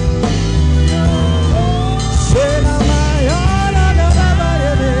 Spirit,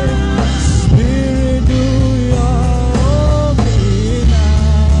 do your own thing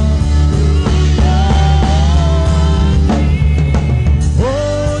now.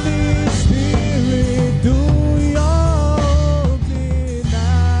 Holy Spirit, do your own thing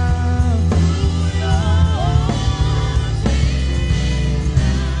now.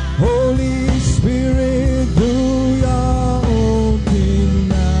 Holy Spirit, do your own thing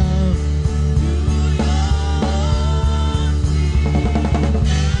now.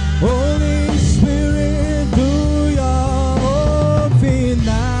 Holy Spirit, do your own thing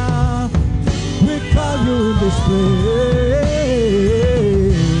now. We call you in this place.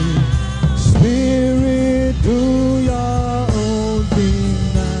 Spirit, do your own thing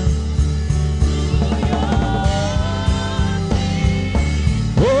now.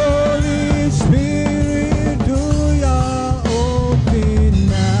 Holy Spirit, do your own thing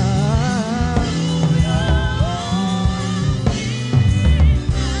now.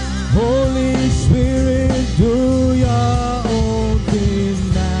 Holy Spirit, do your own thing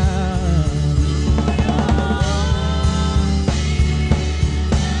now.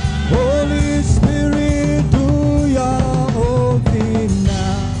 Holy Spirit, do your own thing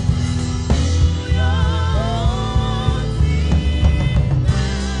now.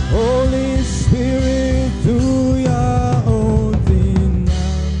 Holy Spirit, do your own thing now.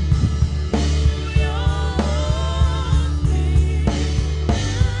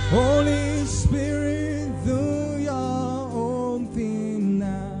 Holy Spirit, do your own thing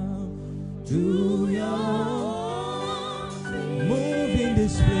now. Do your own thing. Move in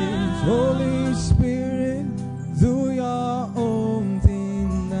this place. Holy Spirit, do your own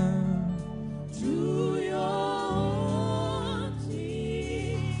thing now. Do your own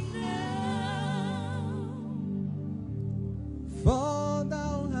thing now. For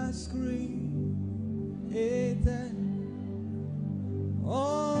thou hast created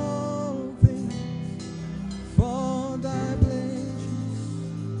all things for thy pleasure.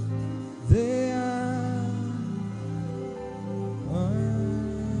 They are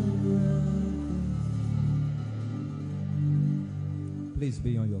Please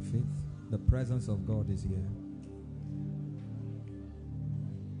be on your feet. The presence of God is here.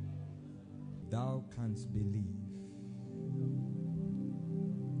 Thou canst believe.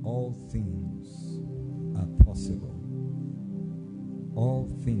 All things are possible. All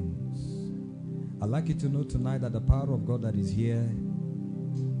things. I'd like you to know tonight that the power of God that is here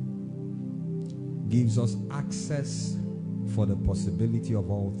gives us access for the possibility of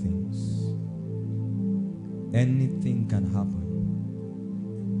all things. Anything can happen.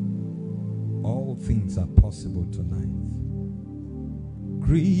 All things are possible tonight.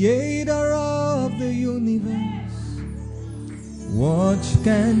 Creator of the universe, what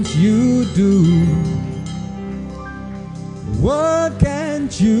can't you do? What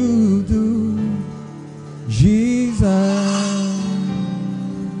can't you do, Jesus?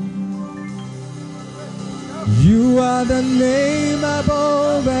 You are the name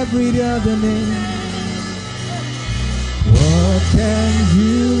above every other name. What can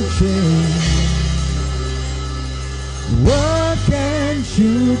you change? What can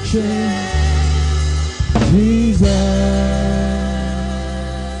you change? Jesus.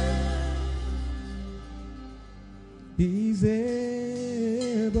 He's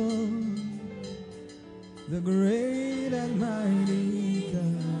able, the great and mighty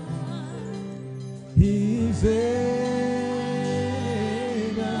God. He's able,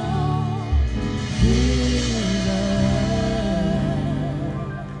 Jesus.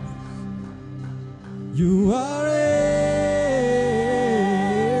 You are able,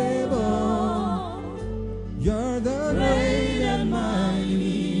 you're the great and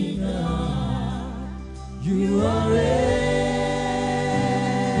mighty God. You are able.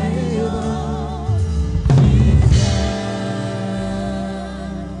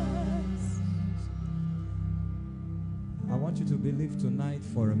 To believe tonight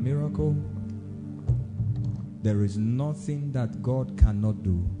for a miracle. There is nothing that God cannot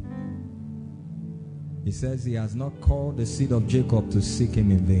do. He says he has not called the seed of Jacob to seek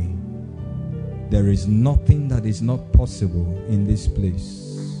him in vain. There is nothing that is not possible in this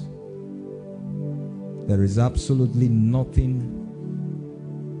place. There is absolutely nothing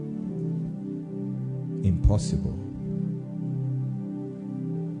impossible.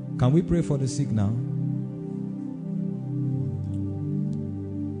 Can we pray for the sick now?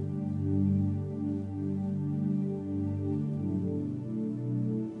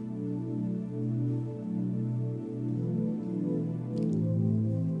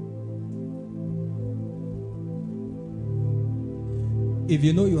 If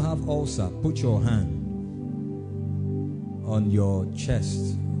you know you have ulcer, put your hand on your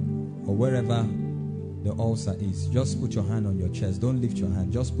chest or wherever the ulcer is. Just put your hand on your chest. Don't lift your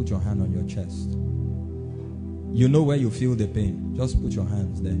hand. Just put your hand on your chest. You know where you feel the pain. Just put your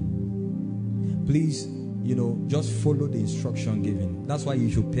hands there. Please, just follow the instruction given. That's why you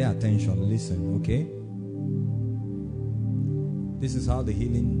should pay attention. Listen, okay? This is how the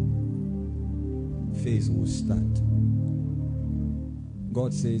healing phase will start.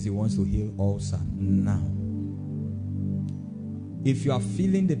 God says he wants to heal ulcer now. If you are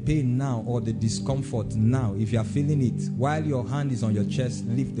feeling the pain now or the discomfort now, if you are feeling it while your hand is on your chest,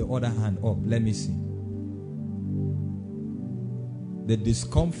 lift the other hand up. Let me see. The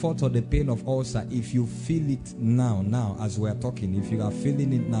discomfort or the pain of ulcer, if you feel it now as we are talking, if you are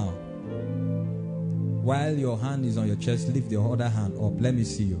feeling it now, while your hand is on your chest, lift the other hand up. Let me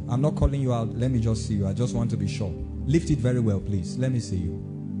see you. I'm not calling you out. Let me just see you. I just want to be sure. Lift it very well, please. Let me see you.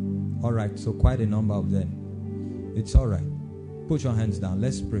 All right. So quite a number of them. It's all right. Put your hands down.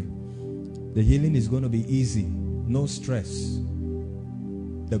 Let's pray. The healing is going to be easy. No stress.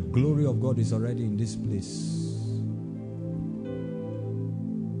 The glory of God is already in this place.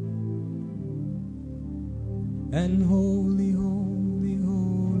 And holy, holy,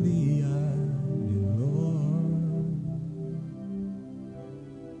 holy are you, Lord.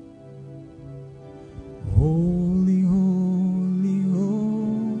 Holy, holy,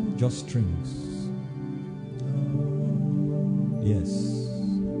 holy. Just strings. Yes.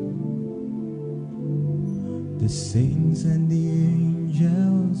 The saints and the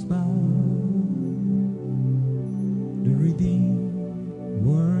angels bow. The redeemed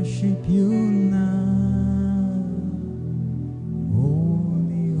worship you now.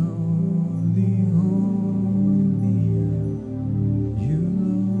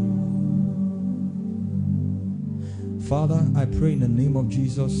 Father, I pray in the name of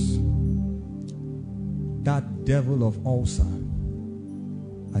Jesus, that devil of ulcer,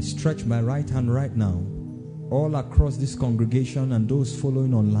 I stretch my right hand right now, all across this congregation and those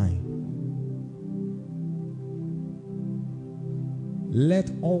following online. Let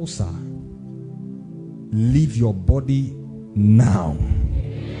ulcer leave your body now.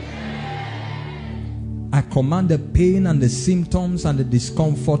 I command the pain and the symptoms and the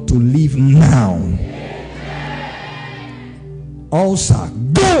discomfort to leave now. Ulcer,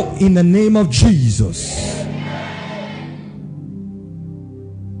 go in the name of Jesus.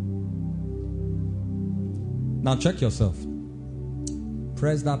 Now check yourself.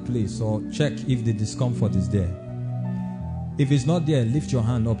 Press that place or check if the discomfort is there. If it's not there, lift your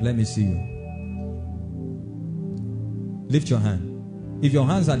hand up. Let me see you. Lift your hand. If your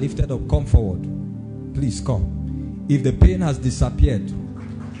hands are lifted up, come forward. Please come. If the pain has disappeared,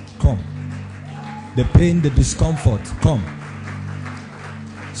 come. The pain, the discomfort, come.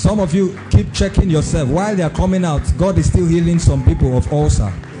 Some of you keep checking yourself. While they are coming out, God is still healing some people of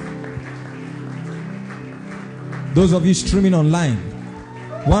ulcer. Those of you streaming online,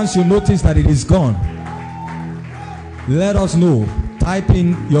 once you notice that it is gone, let us know. Type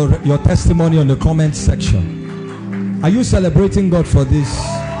in your testimony on the comment section. Are you celebrating God for this?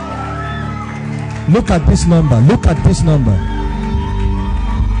 Look at this number. Look at this number.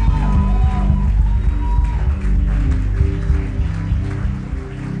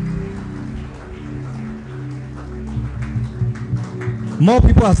 More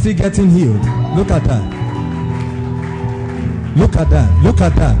people are still getting healed. Look at that. Look at that. Look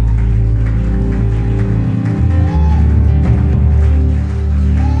at that.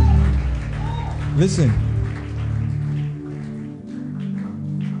 Listen.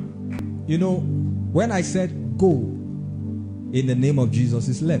 You know, when I said go in the name of Jesus,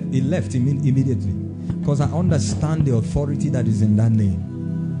 it left immediately. Because I understand the authority that is in that name.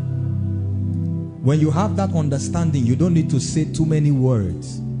 When you have that understanding, you don't need to say too many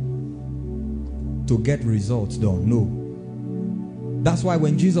words to get results done. No. That's why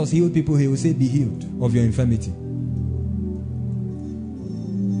when Jesus healed people, he will say, be healed of your infirmity.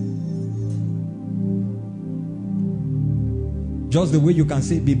 Just the way you can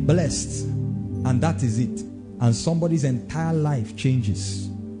say, be blessed, and that is it. And somebody's entire life changes.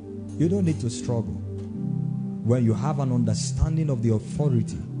 You don't need to struggle. When you have an understanding of the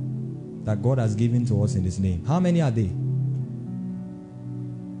authority that God has given to us in His name. How many are they?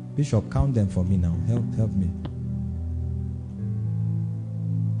 Bishop, count them for me now. Help me.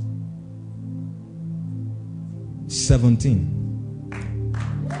 $17.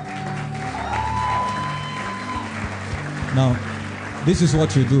 Now, this is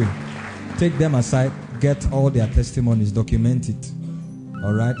what you do. Take them aside, get all their testimonies, document it.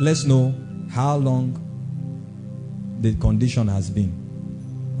 All right? Let's know how long the condition has been.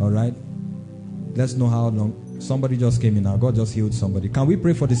 All right? Let's know how long. Somebody just came in now. God just healed somebody. Can we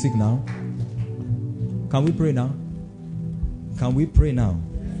pray for the sick now? Can we pray now? Can we pray now?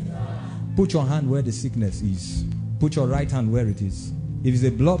 Put your hand where the sickness is. Put your right hand where it is. If it's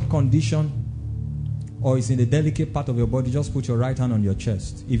a blood condition or it's in the delicate part of your body, just put your right hand on your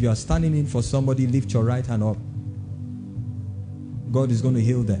chest. If you are standing in for somebody, lift your right hand up. God is going to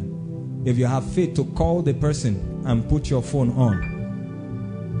heal them. If you have faith to call the person and put your phone on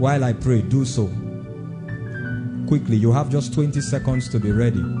while I pray, do so. Quickly, you have just 20 seconds to be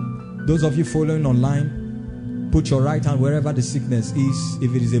ready. Those of you following online, put your right hand wherever the sickness is.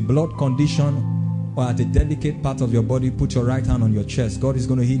 If it is a blood condition or at a delicate part of your body, put your right hand on your chest. God is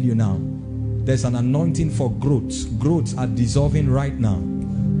going to heal you now. There's an anointing for growths. Growths are dissolving right now.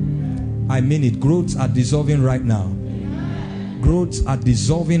 I mean it. Growths are dissolving right now. Growths are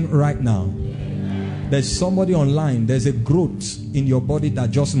dissolving right now. There's somebody online. There's a growth in your body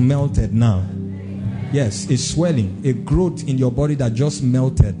that just melted now. Yes, it's swelling. A growth in your body that just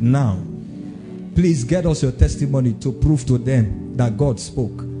melted now. Please get us your testimony to prove to them that God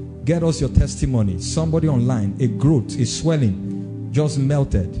spoke. Get us your testimony. Somebody online, a growth is swelling, just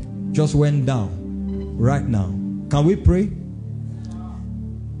melted, just went down right now. Can we pray?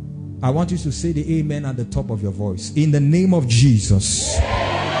 I want you to say the amen at the top of your voice. In the name of Jesus.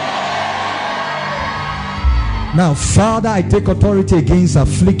 Now, Father, I take authority against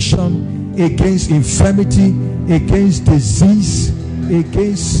affliction, against infirmity, against disease,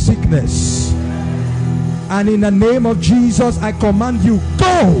 against sickness. And in the name of Jesus, I command you,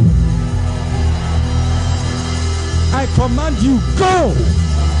 go. I command you, go.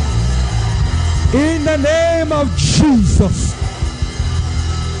 In the name of Jesus.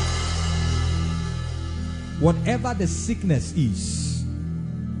 Whatever the sickness is,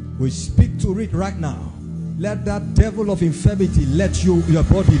 we speak to it right now. Let that devil of infirmity let your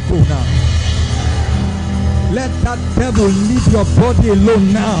body go now. Let that devil leave your body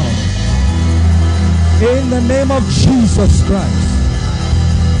alone now. In the name of Jesus Christ.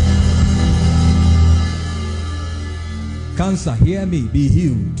 Cancer, hear me, be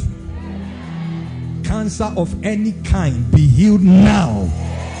healed. Cancer of any kind, be healed now.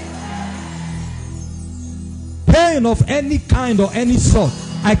 Pain of any kind or any sort,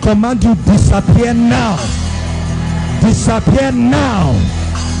 I command you, disappear now. Disappear now.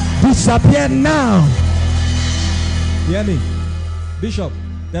 Disappear now. Hear me, Bishop.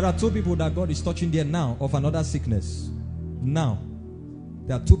 There are two people that God is touching there now of another sickness. Now.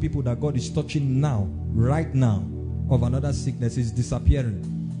 There are two people that God is touching now, right now, of another sickness is disappearing.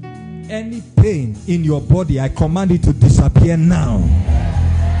 Any pain in your body, I command it to disappear now.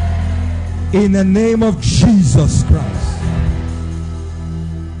 In the name of Jesus Christ.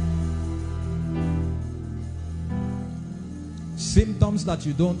 Symptoms that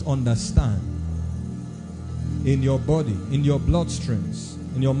you don't understand in your body, in your bloodstreams,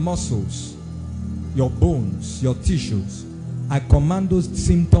 in your muscles, your bones, your tissues, I command those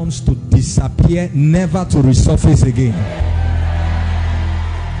symptoms to disappear, never to resurface again.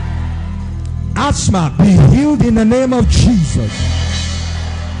 asthma be healed in the name of Jesus.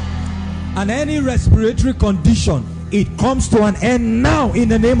 And any respiratory condition, it comes to an end now in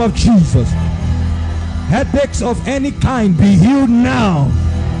the name of Jesus. Headaches of any kind be healed now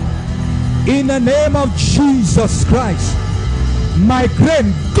in the name of Jesus Christ.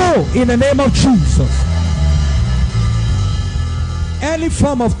 Migraine, go in the name of Jesus. Any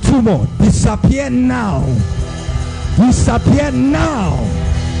form of tumor, disappear now. Disappear now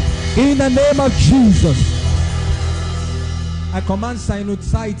in the name of Jesus. I command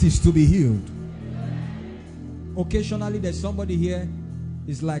sinusitis to be healed. Occasionally there's somebody here,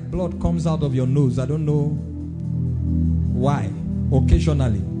 it's like blood comes out of your nose. I don't know why.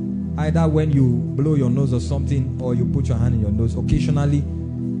 Occasionally, either when you blow your nose or something, or you put your hand in your nose, occasionally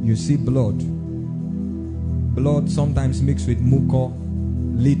you see blood. Blood sometimes mixed with mucor,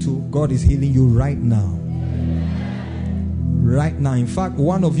 little. God is healing you right now. Right now. In fact,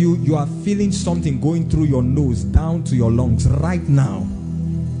 one of you, you are feeling something going through your nose down to your lungs right now.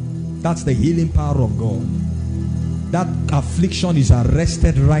 That's the healing power of God. That affliction is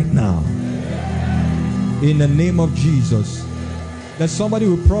arrested right now in the name of Jesus. There's somebody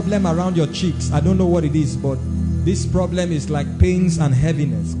with problem around your cheeks. I don't know what it is, but this problem is like pains and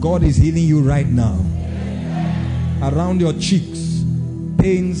heaviness. God is healing you right now. Around your cheeks,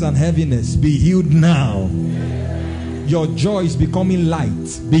 pains and heaviness, be healed now. Your joy is becoming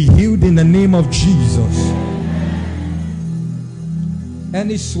light. Be healed in the name of Jesus.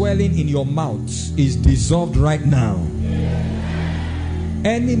 Any swelling in your mouth is dissolved right now.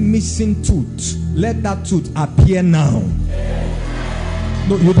 Any missing tooth, let that tooth appear now.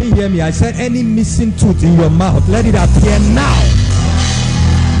 No, you didn't hear me. I said any missing tooth in your mouth, let it appear now.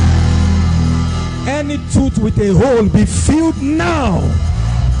 Any tooth with a hole, be filled now.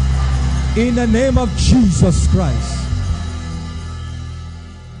 In the name of Jesus Christ.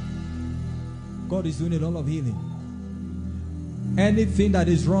 God is doing a lot of healing. Anything that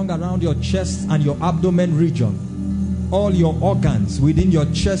is wrong around your chest and your abdomen region, all your organs within your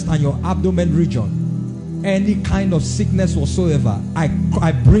chest and your abdomen region, any kind of sickness whatsoever, I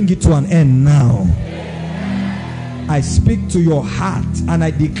bring it to an end now. I speak to your heart and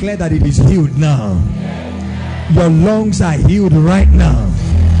I declare that it is healed now. Your lungs are healed right now.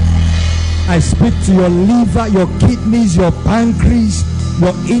 I speak to your liver, your kidneys, your pancreas,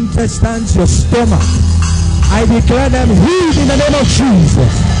 your intestines, your stomach. I declare them healed in the name of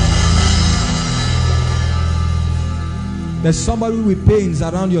Jesus. There's somebody with pains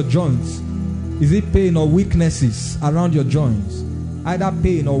around your joints. Is it pain or weaknesses around your joints? Either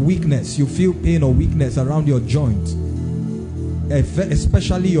pain or weakness. You feel pain or weakness around your joints,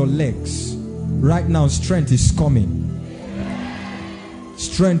 especially your legs. Right now, strength is coming.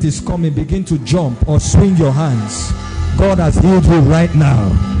 Strength is coming. Begin to jump or swing your hands. God has healed you right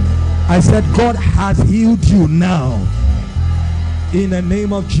now. I said God has healed you now. In the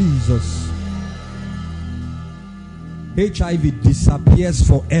name of Jesus. HIV disappears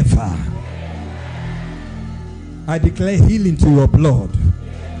forever. I declare healing to your blood.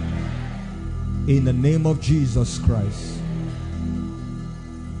 In the name of Jesus Christ.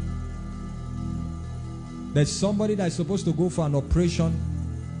 There's somebody that is supposed to go for an operation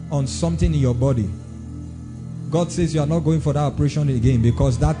on something in your body. God says you are not going for that operation again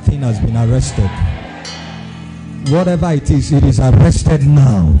because that thing has been arrested. Whatever it is arrested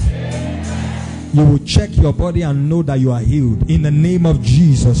now. You will check your body and know that you are healed in the name of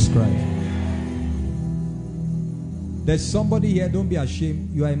Jesus Christ. There's somebody here, don't be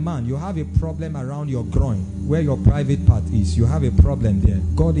ashamed. You are a man, you have a problem around your groin, where your private part is. You have a problem there.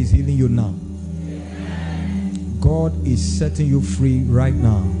 God is healing you now. God is setting you free right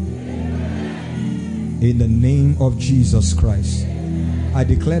now. In the name of Jesus Christ. I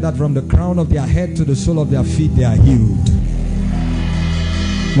declare that from the crown of their head to the sole of their feet, they are healed.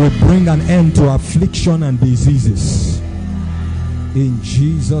 We bring an end to affliction and diseases. In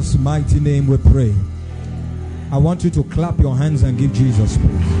Jesus' mighty name we pray. I want you to clap your hands and give Jesus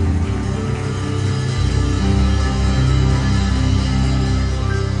praise.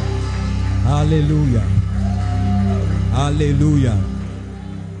 Hallelujah. Hallelujah.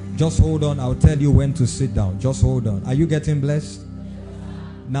 Just hold on. I'll tell you when to sit down. Just hold on. Are you getting blessed?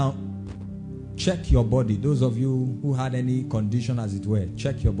 Now, check your body. Those of you who had any condition as it were,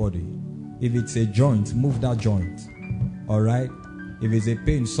 check your body. If it's a joint, move that joint. Alright? If it's a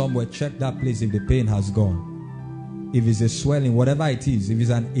pain somewhere, check that place if the pain has gone. If it's a swelling, whatever it is, if it's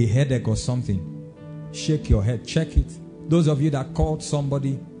a headache or something, shake your head. Check it. Those of you that called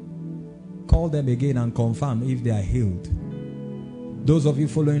somebody, call them again and confirm if they are healed. Those of you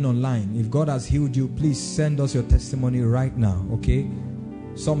following online, if God has healed you, please send us your testimony right now, okay?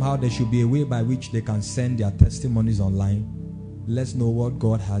 Somehow there should be a way by which they can send their testimonies online. Let's know what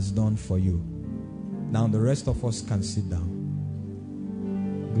God has done for you. Now the rest of us can sit down.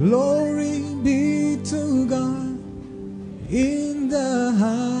 Glory be to God in the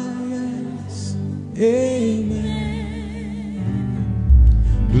highest. Amen.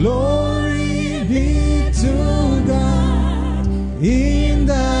 Glory be to God in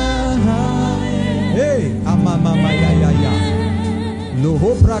the highest. Hey, amamama ya ya ya.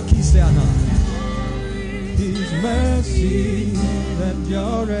 Lohobra kiseana. His mercy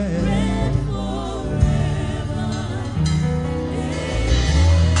endureth.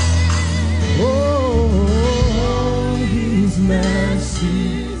 Oh, His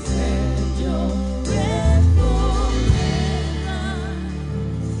mercy endureth forever.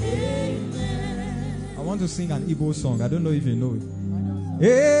 Amen. I want to sing an Igbo song. I don't know if you know it.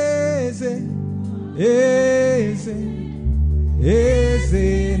 Eze, Eze,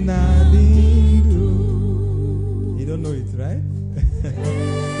 Eze Nadindu. You don't know it, right?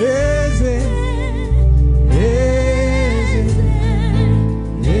 Eze, Eze.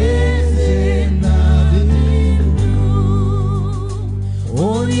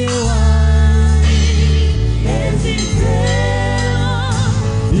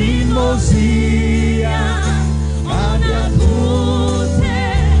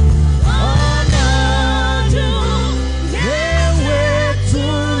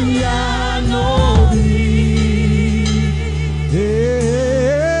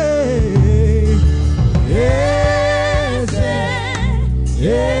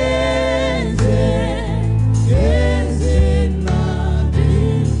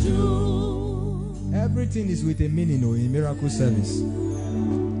 Everything is with a meaning or in miracle service.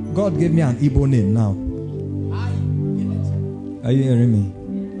 God gave me an Igbo name now. Are you hearing me?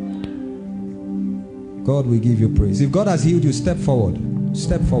 God will give you praise. If God has healed you, step forward.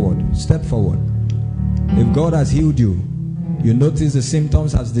 Step forward. Step forward. If God has healed you, you notice the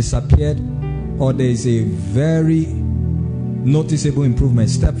symptoms has disappeared, or there is a very noticeable improvement,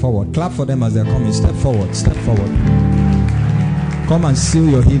 step forward. Clap for them as they're coming. Step forward. Step forward. Come and seal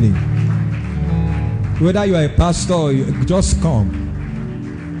your healing. Whether you are a pastor or you just come.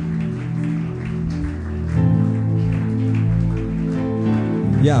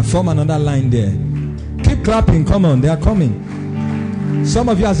 Yeah, form another line there. Keep clapping. Come on, they are coming. Some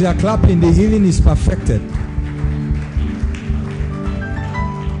of you, as you are clapping, the healing is perfected.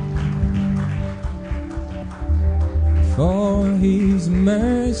 For His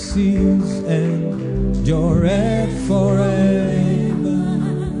mercies endureth forever.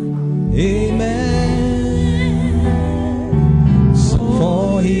 Amen.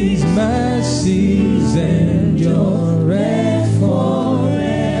 For His mercies endureth forever.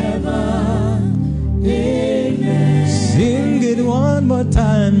 Amen. Sing it one more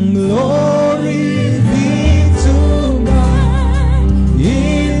time. Glory be to God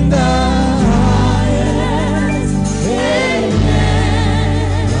in the highest. Amen.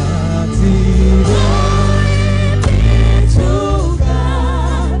 Glory be to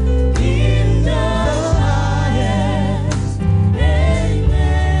God in the highest. Amen.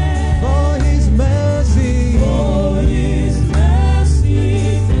 For His mercy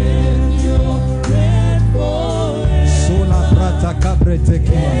endureth forever. Sola prata cabrete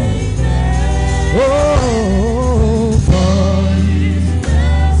kimano. Oh, for His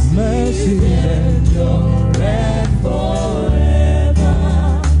mercy endureth forever.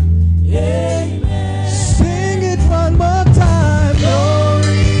 Amen. Sing it one more time.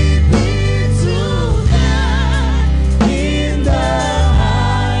 Glory be to God in the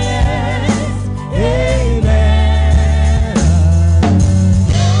highest. Amen.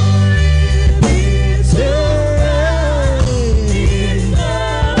 Glory be to God in the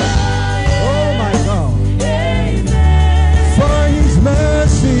highest. Oh my God. Amen. For His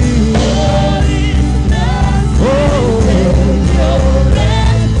mercy. Oh,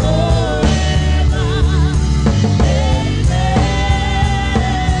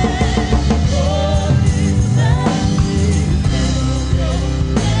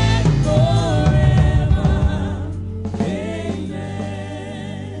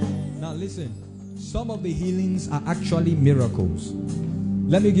 now listen, some of the healings are actually miracles.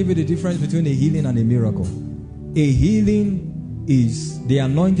 Let me give you the difference between a healing and a miracle. A healing is the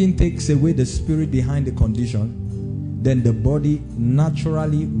anointing takes away the spirit behind the condition, then the body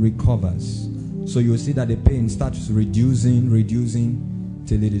naturally recovers. So you'll see that the pain starts reducing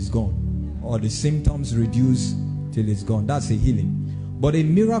till it is gone, or the symptoms reduce till it's gone. That's a healing. But a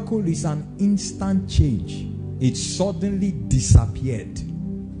miracle is an instant change. It suddenly disappeared.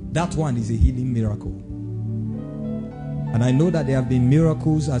 That one is a healing miracle. And I know that there have been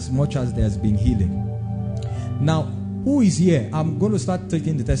miracles as much as there has been healing. Now, who is here? I'm going to start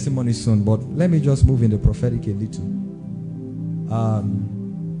taking the testimony soon, but let me just move in the prophetic a little.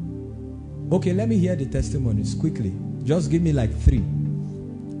 Okay, let me hear the testimonies quickly. Just give me like 3.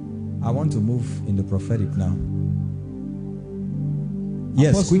 I want to move in the prophetic now.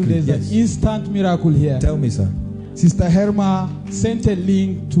 Yes, Apostle, quickly. There's an instant miracle here. Tell me, sir. Sister Herma sent a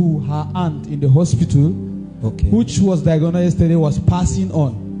link to her aunt in the hospital, Okay. which was diagnosed yesterday, was passing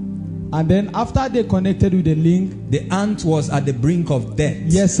on. And then after they connected with the link, The aunt was at the brink of death.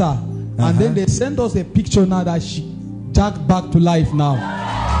 yes, sir. And then they sent us a picture now that she jacked back to life now.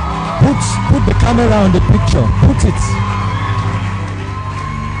 Put the camera on the picture. Put it.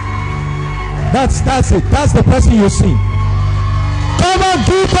 That's it. That's the person you see. Come on,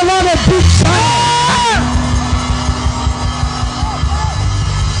 give the Lord a big shout.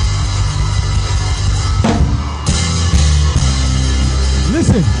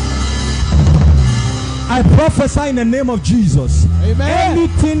 Listen. I prophesy in the name of Jesus. Amen.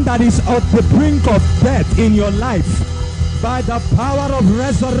 Anything that is at the brink of death in your life, by the power of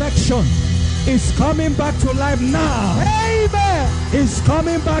resurrection, is coming back to life now. Amen. It's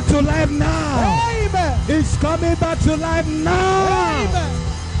coming back to life now. Amen. It's coming back to life now. Amen.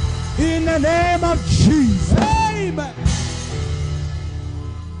 In the name of Jesus. Amen.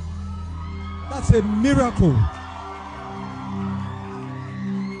 That's a miracle.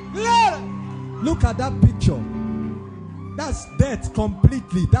 Look at that picture. That's death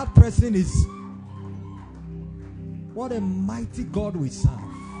completely. That person is... What a mighty God we serve.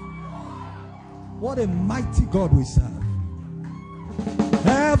 What a mighty God we serve.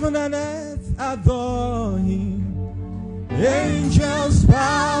 Heaven and earth adore him. Angels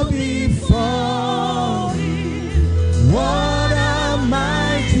bow before him. What a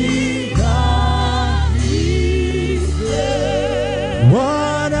mighty God we serve.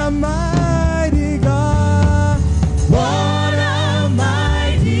 What a mighty God. What a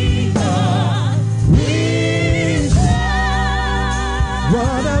mighty God we serve.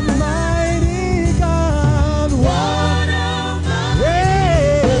 What a mighty God. What a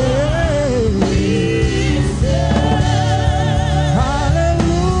mighty God we serve.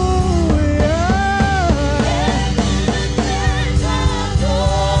 Hallelujah.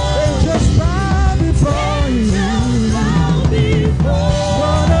 Angels bow before you.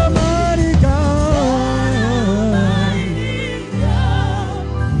 What a mighty God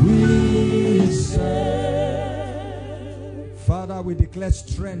we serve. Father, we declare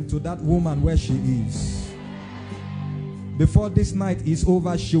strength to that woman where she is. Before this night is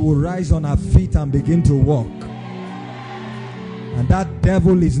over, she will rise on her feet and begin to walk. And that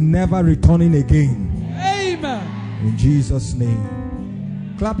devil is never returning again. Amen. In Jesus'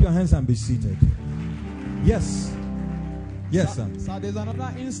 name. Clap your hands and be seated. Yes. Yes, sir. So there's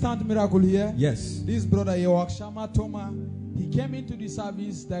another instant miracle here. Yes. This brother Shama Toma, he came into the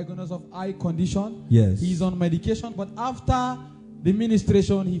service diagnosed of eye condition. Yes. He's on medication, but after the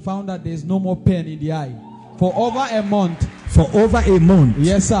ministration, he found that there's no more pain in the eye for over a month. For over a month.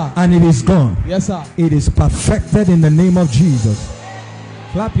 Yes, sir. And it is gone. Yes, sir. It is perfected in the name of Jesus.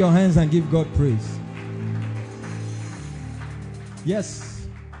 Clap your hands and give God praise. Yes,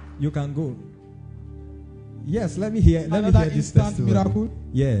 you can go. Yes, let me hear. Let me hear this instant testimony. miracle.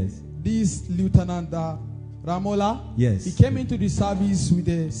 Yes. This Lieutenant Ramola. Yes. He came into the service with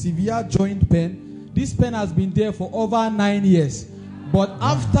a severe joint pain. This pain has been there for over 9 years. But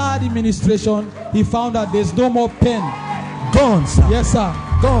after the ministration, he found that there's no more pain. Gone, sir. Yes, sir.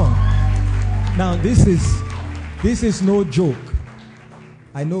 Gone. Now this is no joke.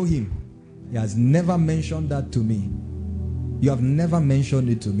 I know him. He has never mentioned that to me. You have never mentioned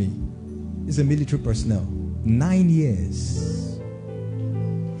it to me. He's a military personnel. 9 years.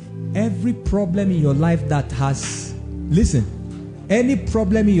 Every problem in your life that has, listen, any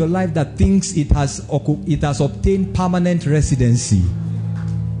problem in your life that thinks it has obtained permanent residency,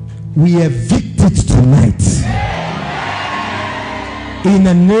 we evict it tonight. In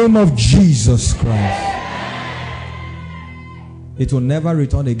the name of Jesus Christ. It will never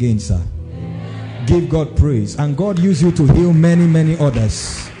return again, sir. Give God praise. And God use you to heal many, many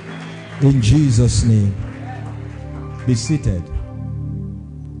others. In Jesus' name. Be seated.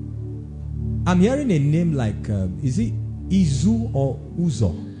 I'm hearing a name like, is it Izu or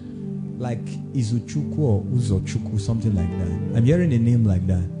Uzo? Like Izuchukwu or Uzochukwu, something like that. I'm hearing a name like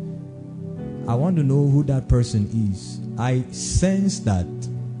that. I want to know who that person is. I sense that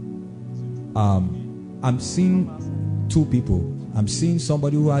I'm seeing two people. I'm seeing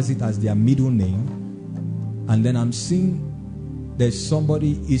somebody who has it as their middle name, and then I'm seeing there's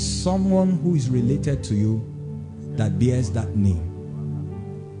somebody, is someone who is related to you, that bears that name.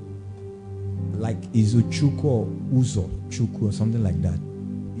 Like Izuchukwu or Uzo Chukwu or something like that.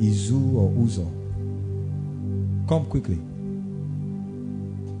 Izu or Uzo. Come quickly.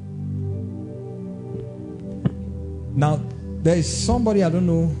 Now, there is somebody, I don't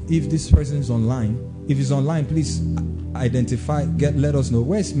know if this person is online. If he's online, please identify, let us know.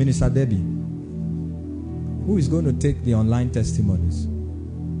 Where's Minister Debbie? Who is going to take the online testimonies?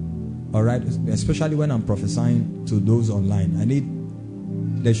 All right, especially when I'm prophesying to those online. I need,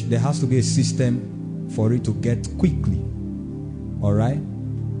 there has to be a system for it to get quickly. All right.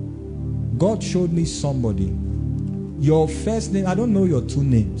 God showed me somebody. Your first name, I don't know your two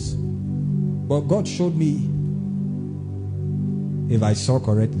names, but God showed me, if I saw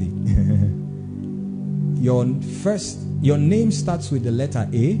correctly, your name starts with the letter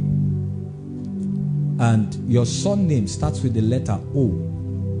A, and your surname starts with the letter O.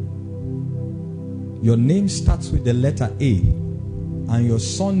 Your name starts with the letter A, and your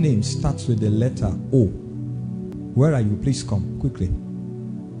surname starts with the letter O. Where are you? Please come quickly.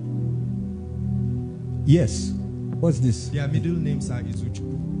 Yes. What's this? Their middle names are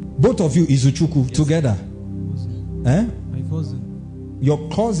Izuchukwu. Both of you Izuchukwu, yes, together? Eh? My cousin. Your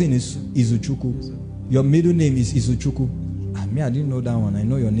cousin is Izuchukwu. Yes, your middle name is Izuchukwu. I didn't know that one. I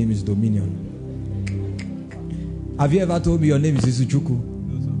know your name is Dominion. Have you ever told me your name is Izuchukwu?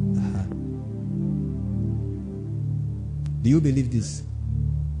 No, sir. Do you believe this?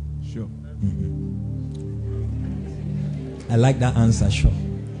 Sure. I like that answer, sure.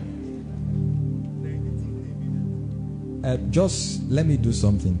 Just let me do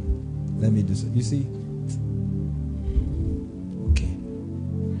something. Let me do something. You see? Okay.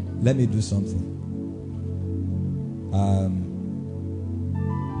 Let me do something.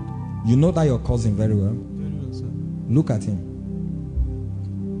 You know that your cousin very well? Very well, sir. Look at him.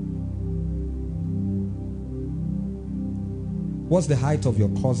 What's the height of your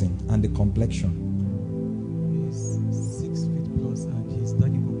cousin and the complexion? He's 6 feet plus and he's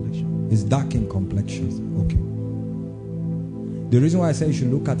dark in complexion. He's dark in complexion. Okay. The reason why I say you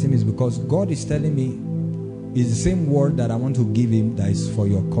should look at him is because God is telling me it's the same word that I want to give him that is for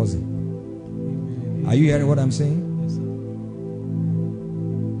your cousin. Amen. Are you hearing what I'm saying? Yes, sir.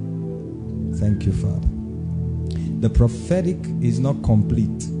 Thank you, Father. The prophetic is not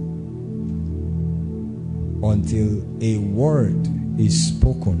complete until a word is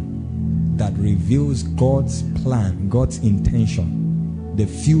spoken that reveals God's plan, God's intention, the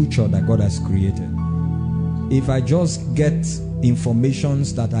future that God has created. If I just get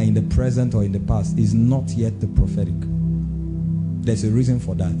informations that are in the present or in the past, is not yet the prophetic. There's a reason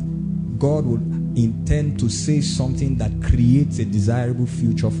for that. God would intend to say something that creates a desirable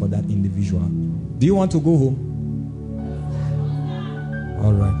future for that individual. Do you want to go home?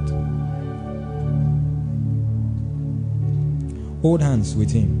 All right. Hold hands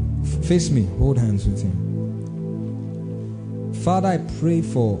with him. Face me. Hold hands with him. Father, I pray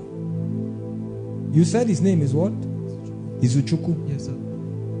for... You said his name is what? Izuchukwu? Yes, sir.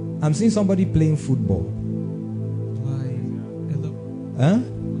 I'm seeing somebody playing football. My elder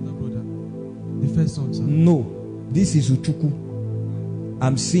brother. The first son, sir. No. This is Izuchukwu.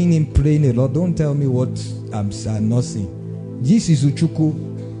 I'm seeing him playing a lot. Don't tell me what I'm not seeing. This is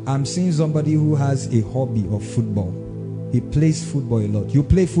Izuchukwu. I'm seeing somebody who has a hobby of football. He plays football a lot. You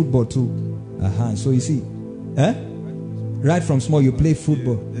play football too. So you see, right from small you play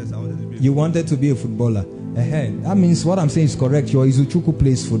football. Yes, I wanted to be. You wanted to be a footballer. That means what I'm saying is correct. Your Izuchukwu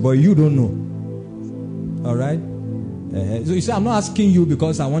plays football. You don't know. All right. So you see, I'm not asking you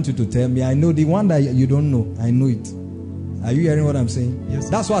because I want you to tell me. I know the one that you don't know. I know it. Are you hearing what I'm saying? Yes,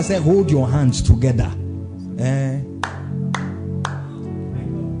 sir. That's why I said hold your hands together.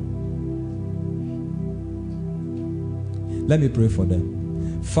 Let me pray for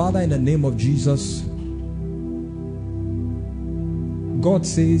them. Father, in the name of Jesus, God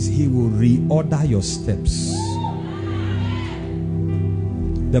says he will reorder your steps.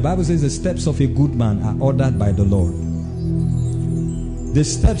 The Bible says the steps of a good man are ordered by the Lord. The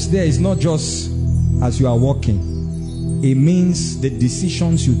steps there is not just as you are walking. It means the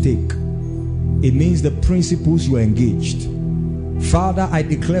decisions you take. It means the principles you are engaged. Father, I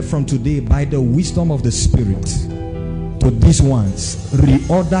declare from today by the wisdom of the Spirit, to these ones,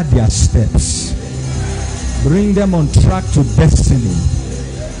 reorder their steps, bring them on track to destiny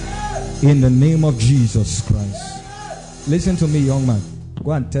in the name of Jesus Christ. Listen to me, young man.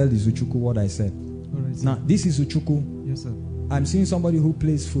 Go and tell Izuchukwu what I said. All right, sir. Now, this is Izuchukwu. Yes, sir. I'm seeing somebody who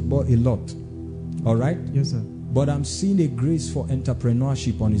plays football a lot. All right? Yes, sir. But I'm seeing a grace for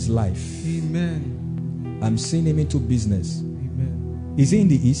entrepreneurship on his life. Amen. I'm seeing him into business. Amen. Is he in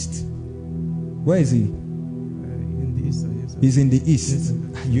the east? Where is he? He's in the east.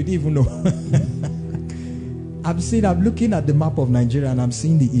 Yes, You didn't even know. I'm looking at the map of Nigeria and I'm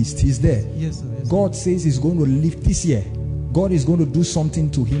seeing the east. He's there. Yes, sir. Yes, God says he's going to lift this year. God is going to do something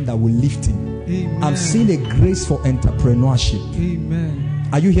to him that will lift him. Amen. I'm seeing a grace for entrepreneurship. Amen.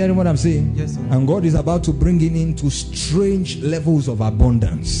 Are you hearing what I'm saying? Yes, sir. And God is about to bring him into strange levels of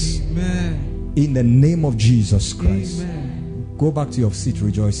abundance. Amen. In the name of Jesus Christ. Amen. Go back to your seat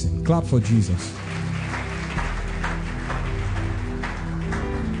rejoicing. Clap for Jesus.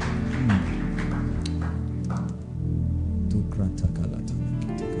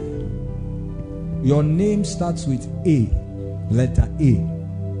 Your name starts with A, letter A,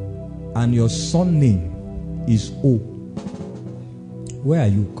 and your son name is O. Where are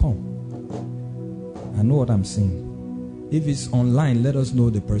you? Come. I know what I'm saying. If it's online, let us know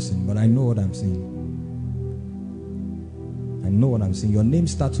the person, but I know what I'm saying. I know what I'm saying. Your name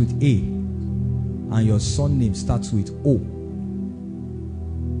starts with A, and your son name starts with O.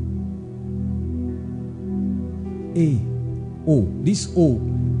 A, O. This O,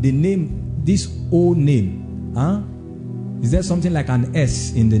 the name. This O name, is there something like an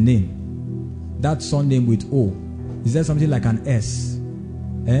S in the name? That son name with O, is there something like an S?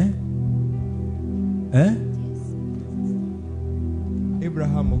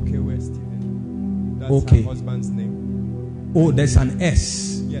 Abraham Okewe Stephen. That's Okay. her husband's name. Oh, there's an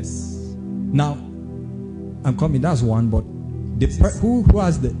S. Yes. Now, I'm coming. That's one, but who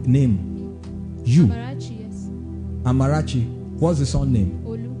has the name? You. Amarachi, yes. Amarachi. What's the son name?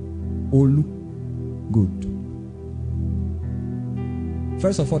 Olu. Good.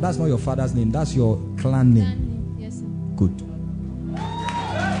 First of all, that's not your father's name. That's your clan name. Yes, sir. Good.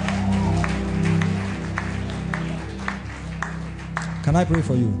 Can I pray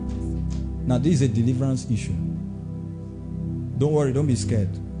for you? Now, this is a deliverance issue. Don't worry. Don't be scared.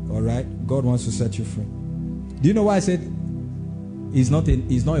 All right? God wants to set you free. Do you know why I said it's not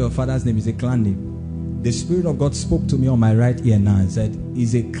your father's name? It's a clan name. The Spirit of God spoke to me on my right ear now and said,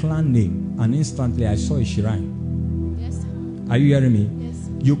 it's a clan name. And instantly I saw a shrine. Yes, sir. Are you hearing me? Yes,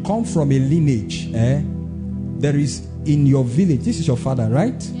 sir. You come from a lineage. There is in your village. This is your father,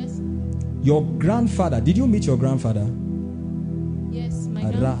 right? Yes, sir. Your grandfather. Did you meet your grandfather? Yes, my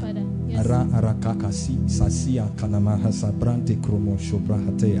grandfather. Yes, sir. Arakakasi sasia kanamahasa brante kromo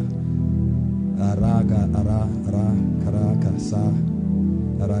shobrahatea. Araga ara karaka sa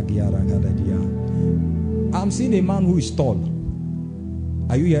aragia ragadadia. I'm seeing a man who is tall.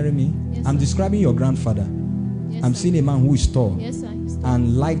 Are you hearing me? Yes, I'm sir. describing your grandfather. Yes, I'm sir. seeing a man who is tall. Yes, sir. He's tall.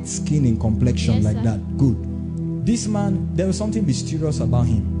 And light skin in complexion, Yes, like sir. that. Good. This man, there was something mysterious about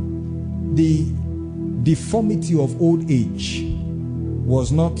him. The deformity of old age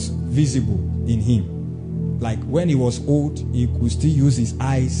was not visible in him. Like when he was old, he could still use his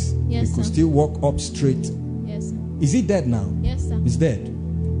eyes. Yes, he could sir. still walk up straight. Yes, sir. Is he dead now? Yes, sir. He's dead.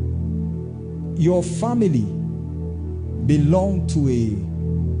 Your family belong to a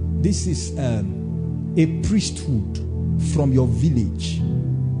priesthood from your village.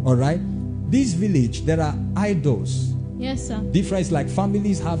 All right? This village, there are idols. Yes, sir. Different, like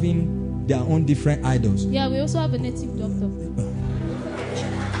families having their own different idols. Yeah, we also have a native doctor.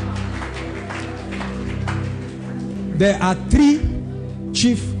 There are 3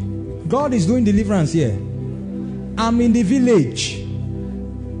 chief. God is doing deliverance here. I'm in the village.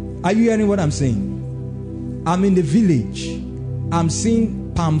 Are you hearing what I'm saying? I'm in the village. I'm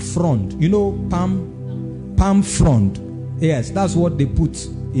seeing palm frond. You know palm frond. Yes, that's what they put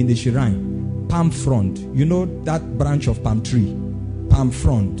in the shrine. Palm frond. You know that branch of palm tree. Palm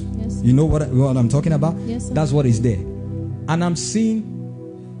frond. Yes. You know what I'm talking about? Yes, sir. That's what is there. And I'm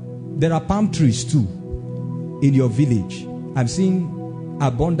seeing there are palm trees too in your village. I'm seeing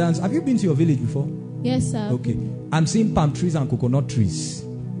abundance. Have you been to your village before? Yes, sir. Okay. I'm seeing palm trees and coconut trees.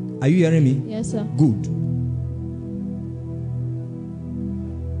 Are you hearing me? Yes, sir. Good.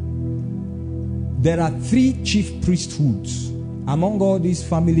 There are 3 chief priesthoods among all these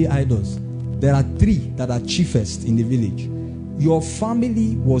family idols. There are 3 that are chiefest in the village. Your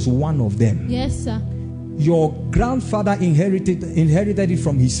family was one of them. Yes, sir. Your grandfather inherited it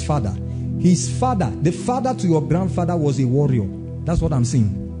from his father. His father, the father to your grandfather, was a warrior. That's what I'm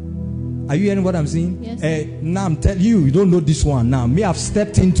saying. Are you hearing what I'm saying? Yes. Now I'm telling you, you don't know this one. Now me, I've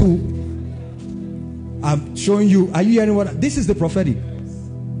stepped into. I'm showing you. Are you hearing what? This is the prophetic.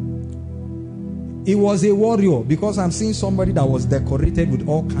 He was a warrior because I'm seeing somebody that was decorated with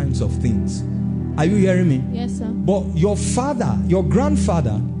all kinds of things. Are you hearing me? Yes, sir. But your father, your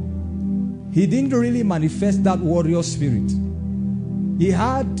grandfather, he didn't really manifest that warrior spirit. He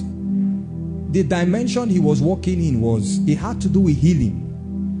had the dimension he was walking in he had to do with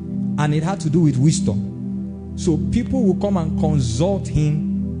healing, and it had to do with wisdom. So people will come and consult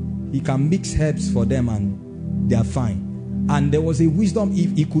him. He can mix herbs for them and they are fine. And there was a wisdom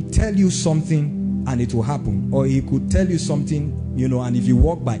if he could tell you something and it will happen. Or he could tell you something, and if you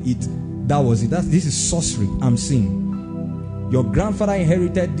walk by it, that was it. This is sorcery I'm seeing. Your grandfather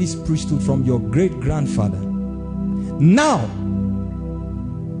inherited this priesthood from your great-grandfather. Now,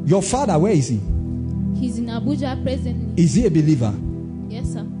 your father, where is he? He's in Abuja presently. Is he a believer?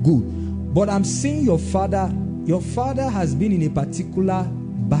 Yes, sir. Good. But I'm seeing your father has been in a particular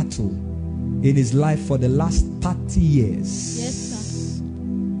battle in his life for the last 30 years. Yes, sir.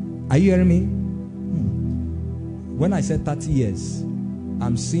 Are you hearing me? When I said 30 years,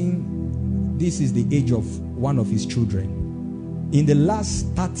 I'm seeing this is the age of one of his children. In the last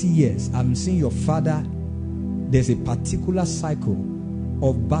 30 years, I'm seeing your father, there's a particular cycle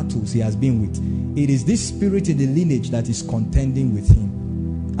of battles he has been with. It is this spirit in the lineage that is contending with him.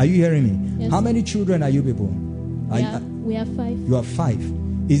 Are you hearing me? Yes, How sir. many children are you people? We are 5. You are 5.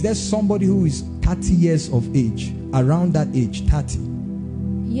 Is there somebody who is 30 years of age, around that age, 30?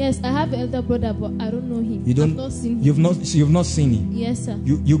 Yes, I have an elder brother, but I don't know him. You don't. I've not seen him. You've not seen him. Yes, sir.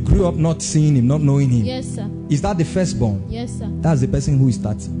 You grew up not seeing him, not knowing him. Yes, sir. Is that the firstborn? Yes, sir. That's the person who is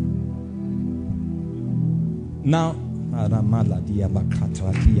 30. Now,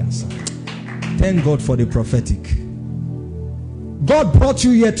 thank God for the prophetic. God brought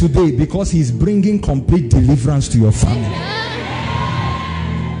you here today because He's bringing complete deliverance to your family.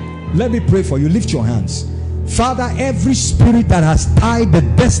 Let me pray for you. Lift your hands. Father, every spirit that has tied the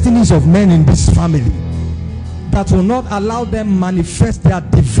destinies of men in this family, that will not allow them manifest their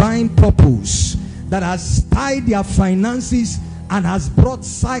divine purpose, that has tied their finances and has brought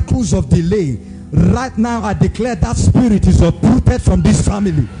cycles of delay, right now I declare that spirit is uprooted from this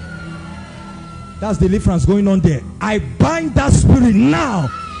family. That's deliverance going on there. I bind that spirit now.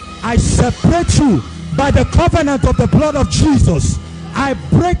 I separate you by the covenant of the blood of Jesus. I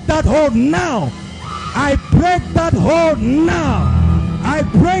break that hold now. I break that hold now. I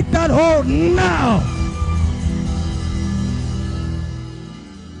break that hold now.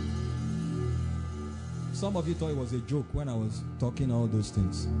 Some of you thought it was a joke when I was talking all those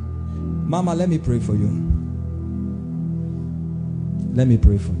things. Mama, let me pray for you. Let me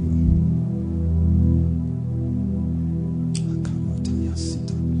pray for you.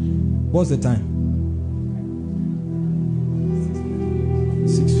 What's the time?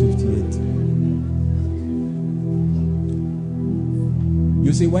 6:58.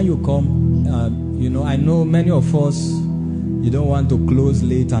 You see, when you come, I know many of us, you don't want to close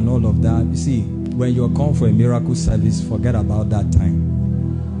late and all of that. You see, when you come for a miracle service, forget about that time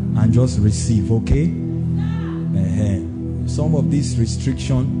and just receive, okay? Some of this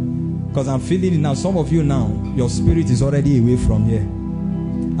restriction, because I'm feeling it now, some of you now, your spirit is already away from here.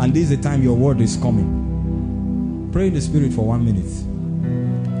 And this is the time your word is coming. Pray in the spirit for 1 minute.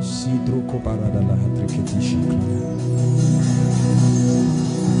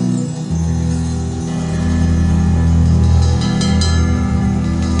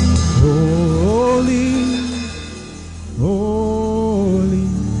 Holy, holy,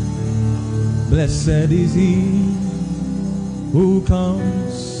 blessed is he who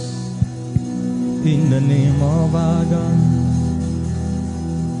comes in the name of our God.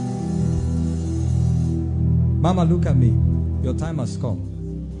 Mama, look at me. Your time has come.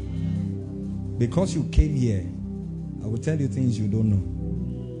 Because you came here, I will tell you things you don't know.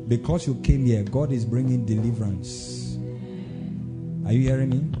 Because you came here, God is bringing deliverance. Are you hearing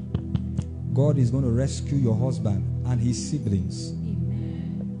me? God is going to rescue your husband and his siblings.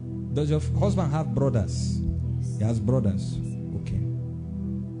 Amen. Does your husband have brothers? Yes. He has brothers. Okay.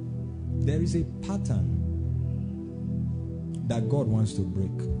 There is a pattern that God wants to break.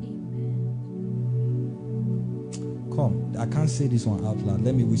 Amen. Come, I can't say this one out loud.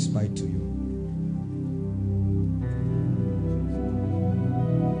 Let me whisper it to you.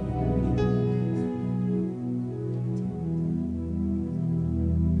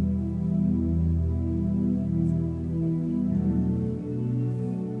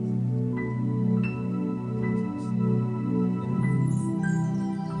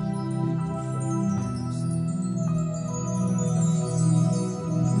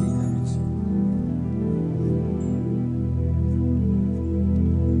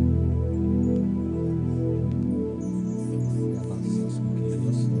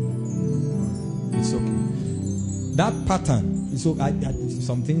 That pattern, so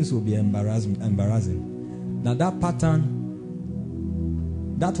some things will be embarrassing. Now that pattern,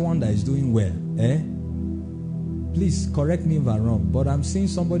 that one that is doing well, please correct me if I'm wrong, but I'm seeing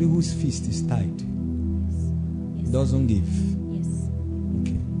somebody whose fist is tied. Yes. Doesn't give. Yes.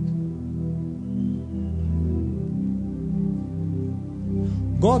 Okay.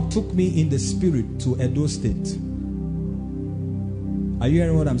 God took me in the spirit to Edo State. Are you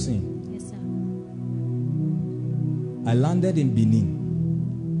hearing what I'm saying? Yes, sir. I landed in Benin.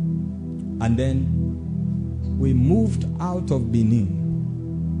 And then we moved out of Benin.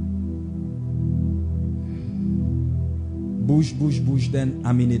 Bush. Then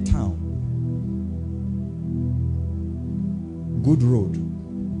I'm in a town. Good road.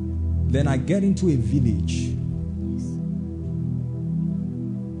 Then I get into a village.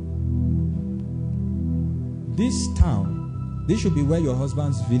 This town, this should be where your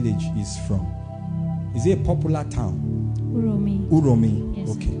husband's village is from. Is it a popular town? Uromi. Yes.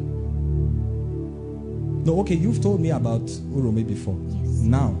 Okay. No, okay, you've told me about Uromi before. Yes.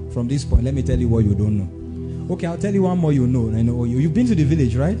 Now, from this point, let me tell you what you don't know. Okay, I'll tell you one more you know. I know you've been to the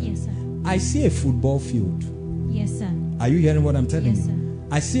village, right? Yes, sir. I see a football field. Yes, sir. Are you hearing what I'm telling Yes, you? sir.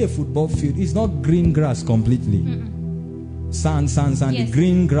 I see a football field. It's not green grass completely. Sand. Yes. The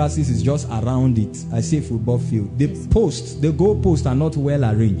green grasses is just around it. I see a football field. The Yes. posts, the goal posts are not well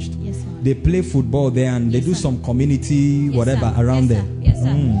arranged. Yes, sir. They play football there and they Yes, do sir. some community Yes, whatever sir. around Yes, there. sir. Yes, sir.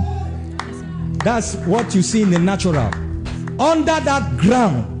 Mm. Yes, sir. That's what you see in the natural. Under that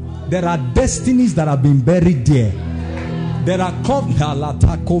ground, there are destinies that have been buried there. There are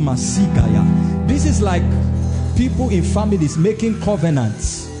this is like people in families making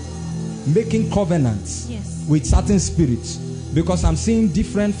covenants. Yes. With certain spirits. Because I'm seeing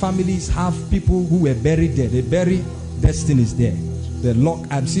different families have people who were buried there. They bury destinies there. They lock.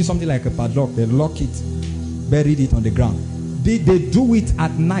 I've seen something like a padlock. They lock it, buried it on the ground. They do it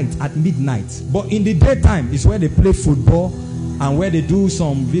at night, at midnight. But in the daytime is where they play football and where they do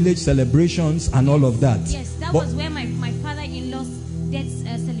some village celebrations and all of that. Yes, that was where my father-in-law's death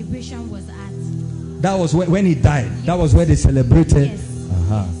celebration was at. That was when he died. Yes. That was where they celebrated. Yes.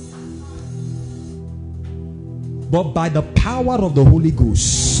 Uh-huh. But by the power of the Holy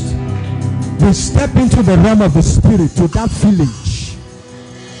Ghost, we step into the realm of the Spirit to that village.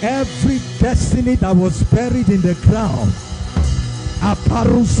 Every destiny that was buried in the ground,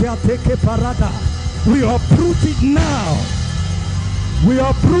 we uproot it now. We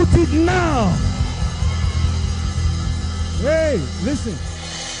uproot it now. Hey, listen.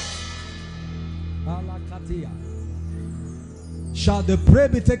 Shall the prey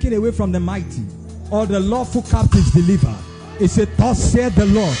be taken away from the mighty, or the lawful captives delivered? It said, thus saith the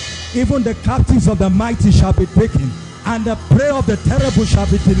Lord, even the captives of the mighty shall be taken, and the prey of the terrible shall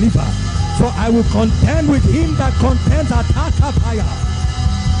be delivered. For I will contend with him that contends at Akapaya.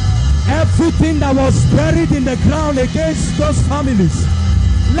 Everything that was buried in the ground against those families,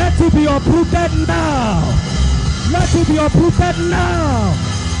 let it be uprooted now. Let it be uprooted now.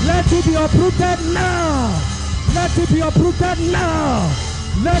 Let it be uprooted now. Let it be uprooted now.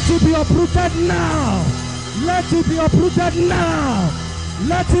 Let it be uprooted now. Let it be uprooted now.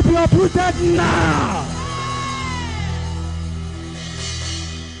 Let it be uprooted now.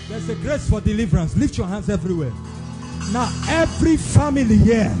 There's a grace for deliverance. Lift your hands everywhere. Now, every family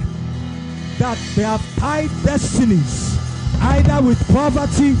here that they have tied destinies, either with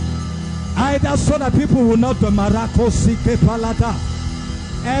poverty, either so that people will not be Marako Sike Palada.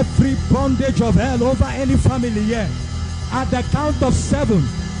 Every bondage of hell over any family here, at the count of 7,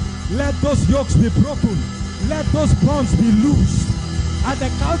 let those yokes be broken. Let those bonds be loosed. At the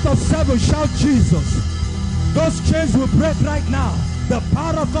count of 7, shout Jesus. Those chains will break right now. The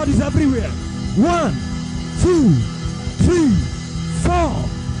power of God is everywhere. 1, 2, 3, 4,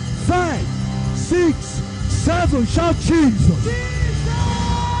 5, 6, 7. Shout Jesus.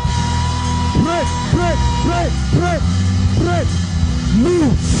 Break, break, break, break, break.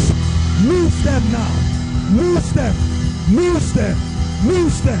 Loose. Loose them now. Loose them. Loose them.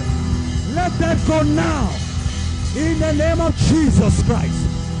 Loose them. Let them go now. In the name of Jesus Christ.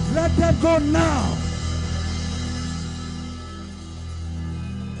 Let them go now.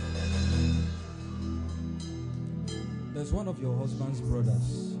 There's one of your husband's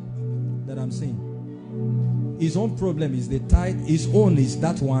brothers that I'm seeing. His own problem is they tied, his own is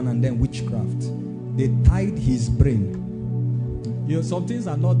that one, and then witchcraft. They tied his brain. You know, some things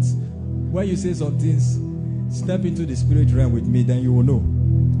are not, when you say some things, step into the spirit realm with me, then you will know.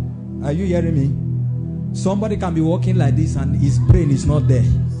 Are you hearing me? Somebody can be walking like this and his brain is not there.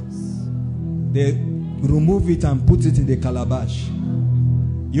 They remove it and put it in the calabash.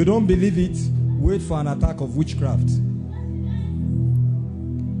 You don't believe it? Wait for an attack of witchcraft.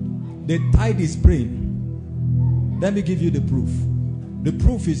 They tied his brain. Let me give you the proof. The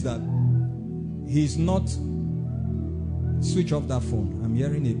proof is that he's not. Switch off that phone. I'm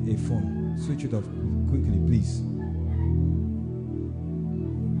hearing a phone. Switch it off quickly, please.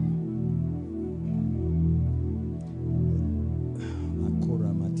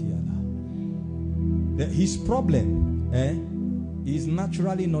 His problem, he's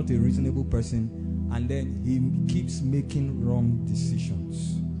naturally not a reasonable person, and then he keeps making wrong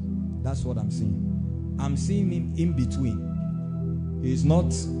decisions. That's what I'm seeing. I'm seeing him in between. He's not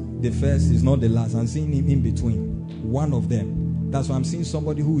the first, he's not the last. I'm seeing him in between. One of them. That's why I'm seeing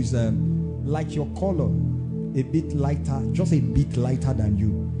somebody who is like your color, a bit lighter, just a bit lighter than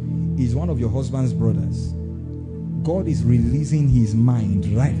you. He's one of your husband's brothers. God is releasing his mind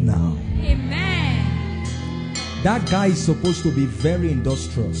right now. Amen. That guy is supposed to be very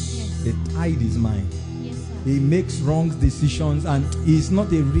industrious. Yes. They tied his mind. Yes, sir. He makes wrong decisions, and he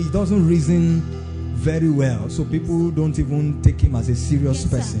doesn't reason very well. So people don't even take him as a serious Yes,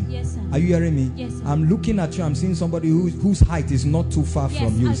 sir. person. Yes, sir. Are you hearing me? Yes, sir. I'm looking at you. I'm seeing somebody whose height is not too far Yes,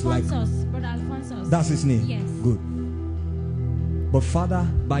 from you. It's like, Alphonsus, Brother Alphonsus. that's his name. Yes. Good. But Father,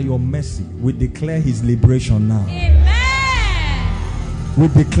 by your mercy, we declare his liberation now. Amen. We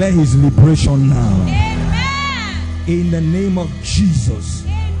declare his liberation now. Amen. In the name of Jesus.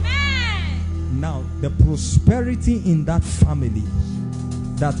 Amen. Now, the prosperity in that family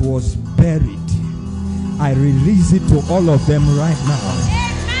that was buried, I release it to all of them right now.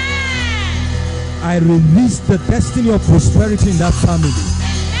 Amen. I release the destiny of prosperity in that family.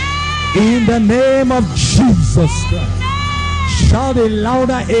 In the name of Jesus Christ. Shout a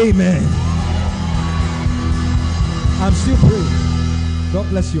louder amen. I'm still praying. God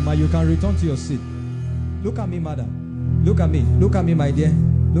bless you, ma. You can return to your seat. Look at me, madam. Look at me. Look at me, my dear.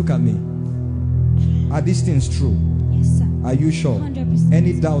 Look at me. Are these things true? Yes, sir. Are you sure? 100%.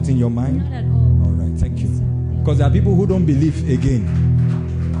 Any doubt in your mind? Not at all. All right, thank you. Yes, sir. Because there are people who don't believe again.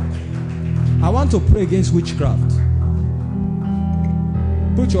 I want to pray against witchcraft.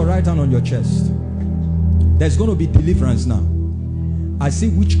 Put your right hand on your chest. There's going to be deliverance now. I see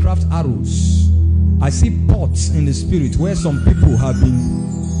witchcraft arrows. I see pots in the spirit where some people have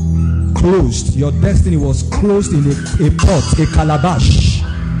been closed. Your destiny was closed in a pot, a calabash.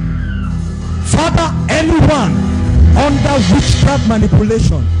 Father, anyone under witchcraft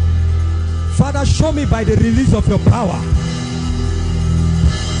manipulation, Father, show me by the release of your power.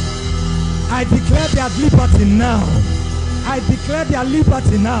 I declare their liberty now. I declare their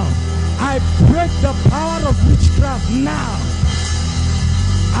liberty now. I break the power of witchcraft now.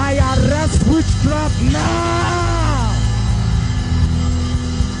 I arrest witchcraft now.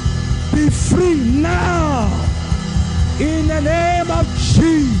 Be free now. In the name of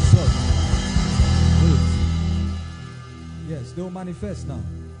Jesus. Yes, they will manifest now.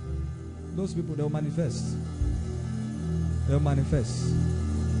 Those people, they will manifest. They will manifest.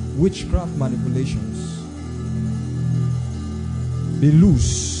 Witchcraft manipulations. Be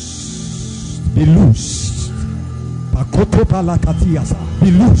loosed. Be loosed.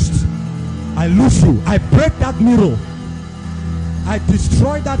 Be loosed. I loose you. I break that mirror. I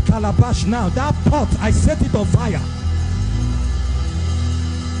destroy that calabash now. That pot, I set it on fire.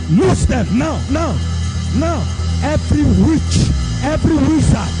 Loose them now. Now. Every witch, every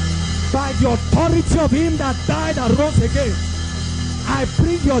wizard, by the authority of him that died and rose again, I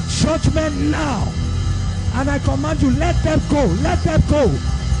bring your judgment now. And I command you, let them go. Let them go.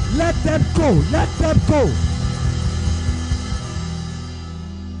 Let them go. Let them go.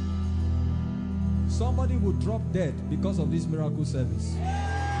 Somebody will drop dead because of this miracle service.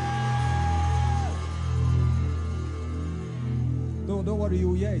 Don't worry,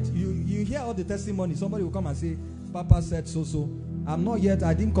 you hear it. You hear all the testimony. Somebody will come and say, Papa said so. I'm not yet.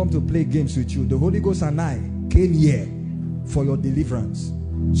 I didn't come to play games with you. The Holy Ghost and I came here for your deliverance.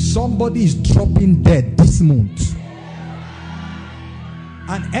 Somebody is dropping dead this month.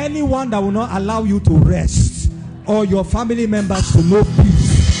 And anyone that will not allow you to rest, or your family members to know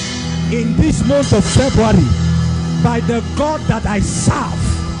peace, in this month of February, by the God that I serve,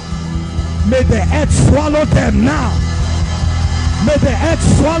 may the earth swallow them now. May the earth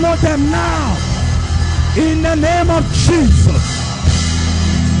swallow them now. In the name of Jesus.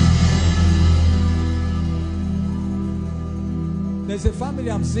 There's a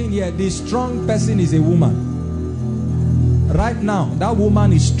family I'm seeing here. The strong person is a woman. Right now, that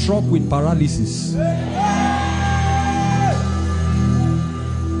woman is struck with paralysis.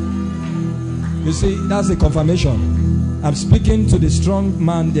 You see, that's a confirmation. I'm speaking to the strong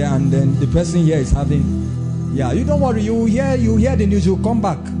man there, and then the person here is having... Yeah, you don't worry. You hear the news, you come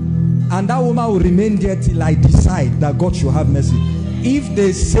back. And that woman will remain there till I decide that God should have mercy. If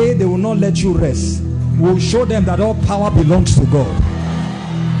they say they will not let you rest, we'll show them that all power belongs to God.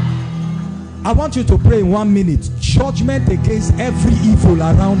 I want you to pray in 1 minute. Judgment against every evil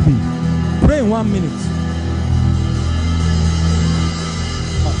around me. Pray in 1 minute.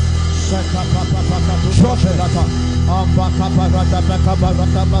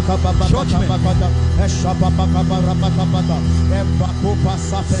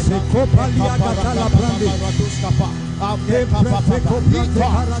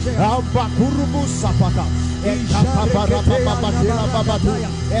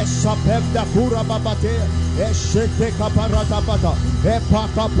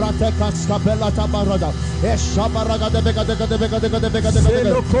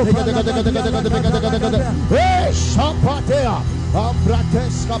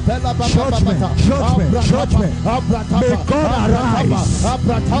 Judgment. May God arise.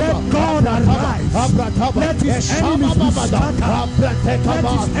 Let God arise. Let his enemies be scattered. Let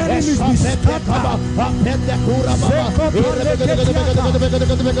his enemies be scattered. In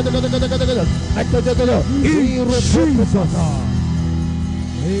Jesus'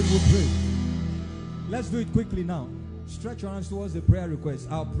 name we pray. Let's do it quickly now. Stretch your hands towards the prayer request.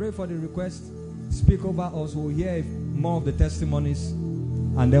 I'll pray for the request. Speak over us. We'll hear more of the testimonies,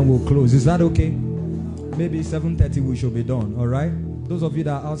 and then we'll close. Is that okay? Maybe 7:30 we should be done. All right? Those of you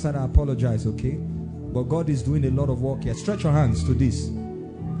that are outside, I apologize, okay? But God is doing a lot of work here. Stretch your hands to this.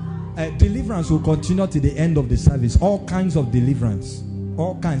 Deliverance will continue to the end of the service. All kinds of deliverance.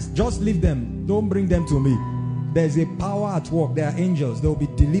 All kinds. Just leave them. Don't bring them to me. There's a power at work. There are angels. They will be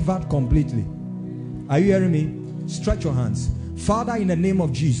delivered completely. Are you hearing me? Stretch your hands. Father, in the name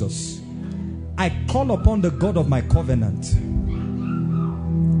of Jesus, I call upon the God of my covenant.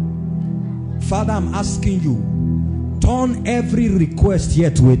 Father, I'm asking you, turn every request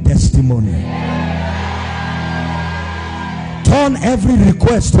here to a testimony. Turn every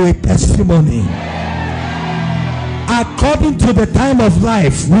request to a testimony. According to the time of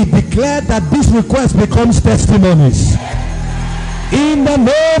life, we declare that this request becomes testimonies. In the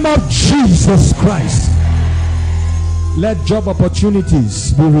name of Jesus Christ. Let job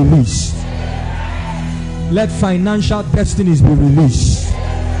opportunities be released. Let financial destinies be released.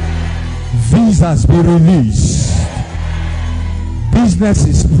 Visas be released.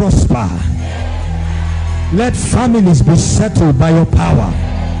 Businesses prosper. Let families be settled by your power.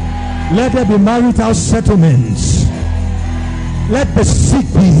 Let there be marital settlements. Let the sick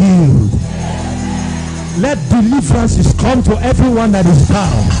be healed. Let deliverances come to everyone that is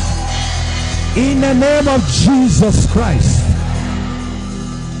bound. In the name of Jesus Christ.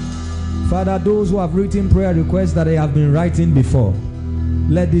 Father, those who have written prayer requests that they have been writing before,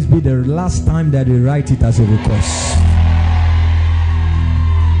 let this be the last time that they write it as a request.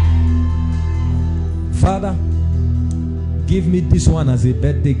 Father, give me this one as a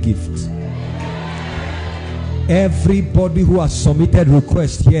birthday gift. Everybody who has submitted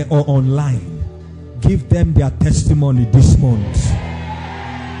requests here or online, give them their testimony this month.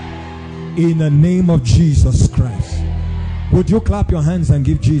 In the name of Jesus Christ. Would you clap your hands and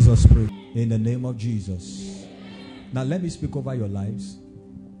give Jesus praise? In the name of Jesus. Now let me speak over your lives.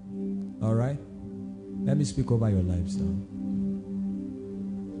 All right? Let me speak over your lives now.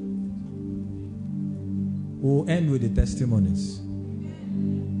 We'll end with the testimonies.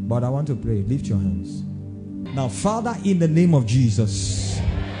 But I want to pray. Lift your hands. Now, Father, in the name of Jesus,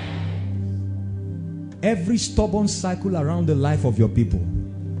 every stubborn cycle around the life of your people,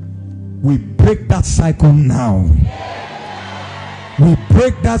 we break that cycle now. We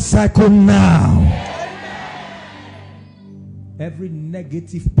break that cycle now. Every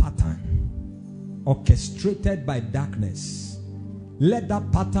negative pattern orchestrated by darkness, let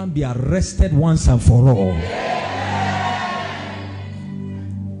that pattern be arrested once and for all.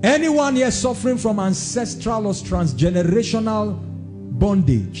 Anyone here suffering from ancestral or transgenerational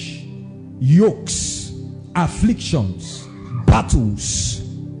bondage, yokes, afflictions, battles,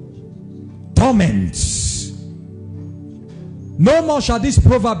 torments, no more shall this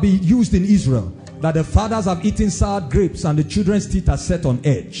proverb be used in Israel, that the fathers have eaten sour grapes and the children's teeth are set on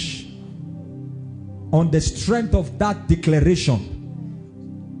edge. On the strength of that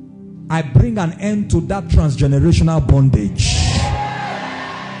declaration, I bring an end to that transgenerational bondage.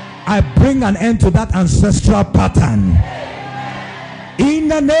 I bring an end to that ancestral pattern. In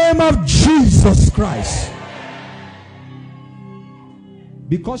the name of Jesus Christ.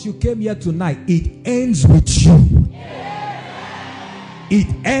 Because you came here tonight, it ends with you. It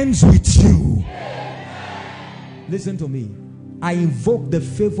ends with you. Listen to me. I invoke the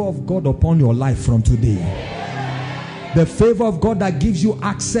favor of God upon your life from today. The favor of God that gives you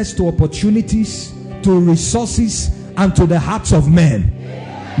access to opportunities, to resources, and to the hearts of men.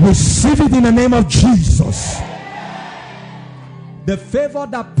 Receive it in the name of Jesus. The favor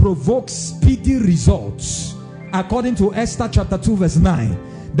that provokes speedy results, according to Esther chapter 2 verse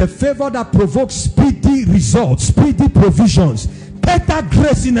 9. The favor that provokes speedy results, speedy provisions, take that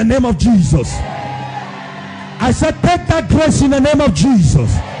grace in the name of Jesus. I said, take that grace in the name of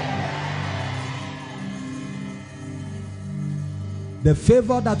Jesus. The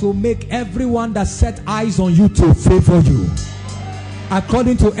favor that will make everyone that set eyes on you to favor you.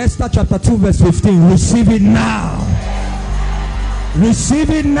 According to Esther chapter 2 verse 15, receive it now. Receive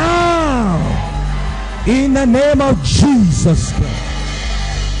it now. In the name of Jesus Christ.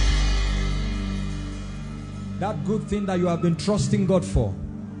 That good thing that you have been trusting God for,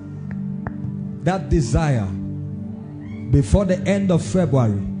 that desire, before the end of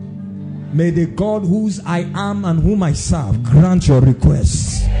February, may the God whose I am and whom I serve grant your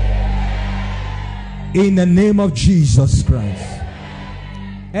requests. In the name of Jesus Christ.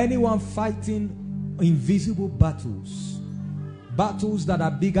 Anyone fighting invisible battles, battles that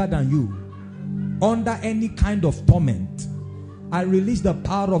are bigger than you, under any kind of torment, I release the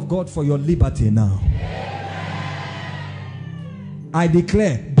power of God for your liberty now. I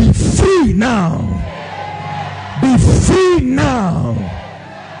declare, be free now. Be free now.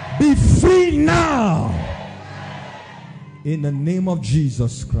 Be free now. In the name of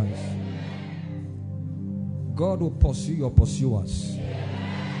Jesus Christ. God will pursue your pursuers.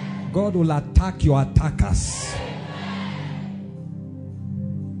 God will attack your attackers.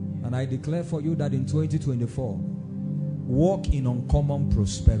 And I declare for you that in 2024, walk in uncommon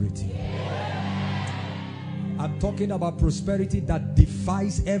prosperity. I'm talking about prosperity that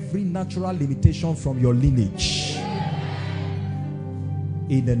defies every natural limitation from your lineage.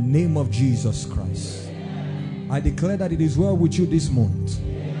 In the name of Jesus Christ. I declare that it is well with you this month.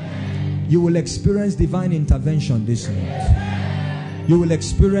 You will experience divine intervention this month. You will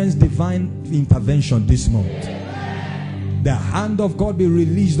experience divine intervention this month. The hand of God be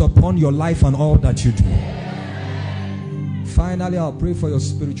released upon your life and all that you do. Finally, I'll pray for your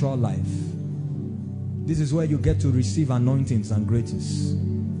spiritual life. This is where you get to receive anointings and graces.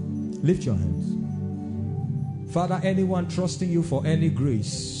 Lift your hands. Father, anyone trusting you for any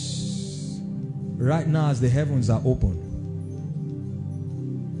grace, right now as the heavens are open,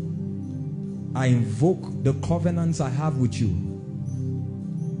 I invoke the covenants I have with you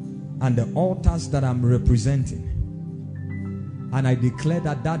and the altars that I'm representing, and I declare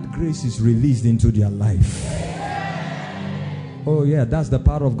that that grace is released into their life. Oh yeah, that's the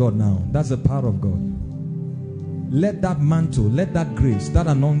power of God now. That's the power of God. Let that mantle, let that grace, that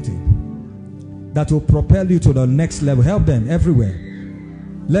anointing that will propel you to the next level, help them everywhere.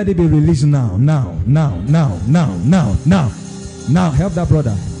 Let it be released now, now, now, now, now, now, now. Now, help that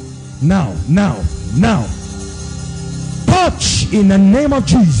brother. Now, now, now. Touch in the name of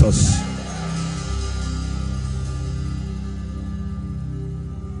Jesus.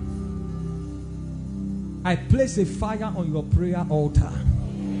 I place a fire on your prayer altar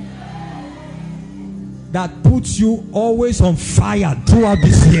that puts you always on fire throughout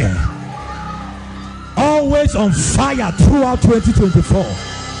this year. Always on fire throughout 2024.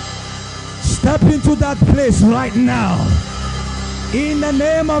 Step into that place right now. In the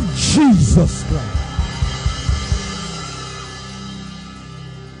name of Jesus Christ.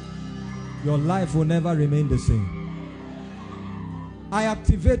 Your life will never remain the same. I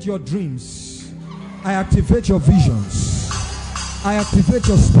activate your dreams. I activate your visions. I activate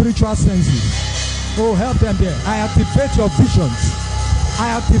your spiritual senses. Oh, help them there. I activate your visions. I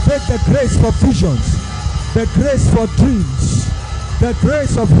activate the grace for visions, the grace for dreams, the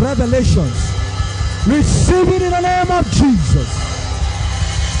grace of revelations. Receive it in the name of Jesus.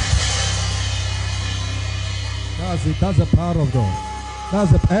 That's it. That's the power of God.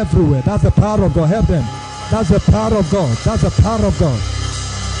 That's the everywhere. That's the power of God. Help them. That's the power of God. That's the power of God.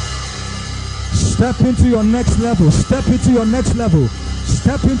 Step into your next level. Step into your next level.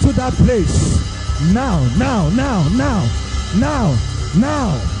 Step into that place. Now, now, now, now, now,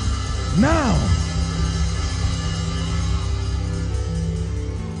 now, now.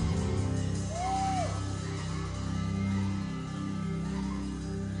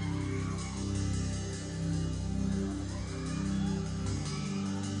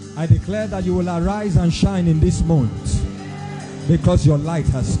 I declare that you will arise and shine in this month because your light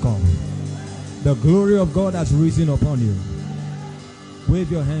has come. The glory of God has risen upon you.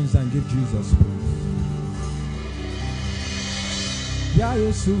 Wave your hands and give Jesus praise. Ya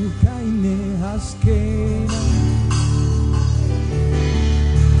Yesu kaine haskena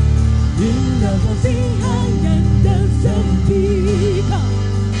Inda zazihayanda zambika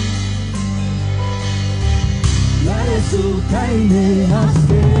Ya Yesu kaine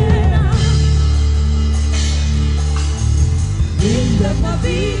haskena Inda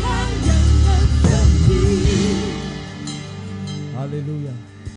zazihayanda zambika. Hallelujah.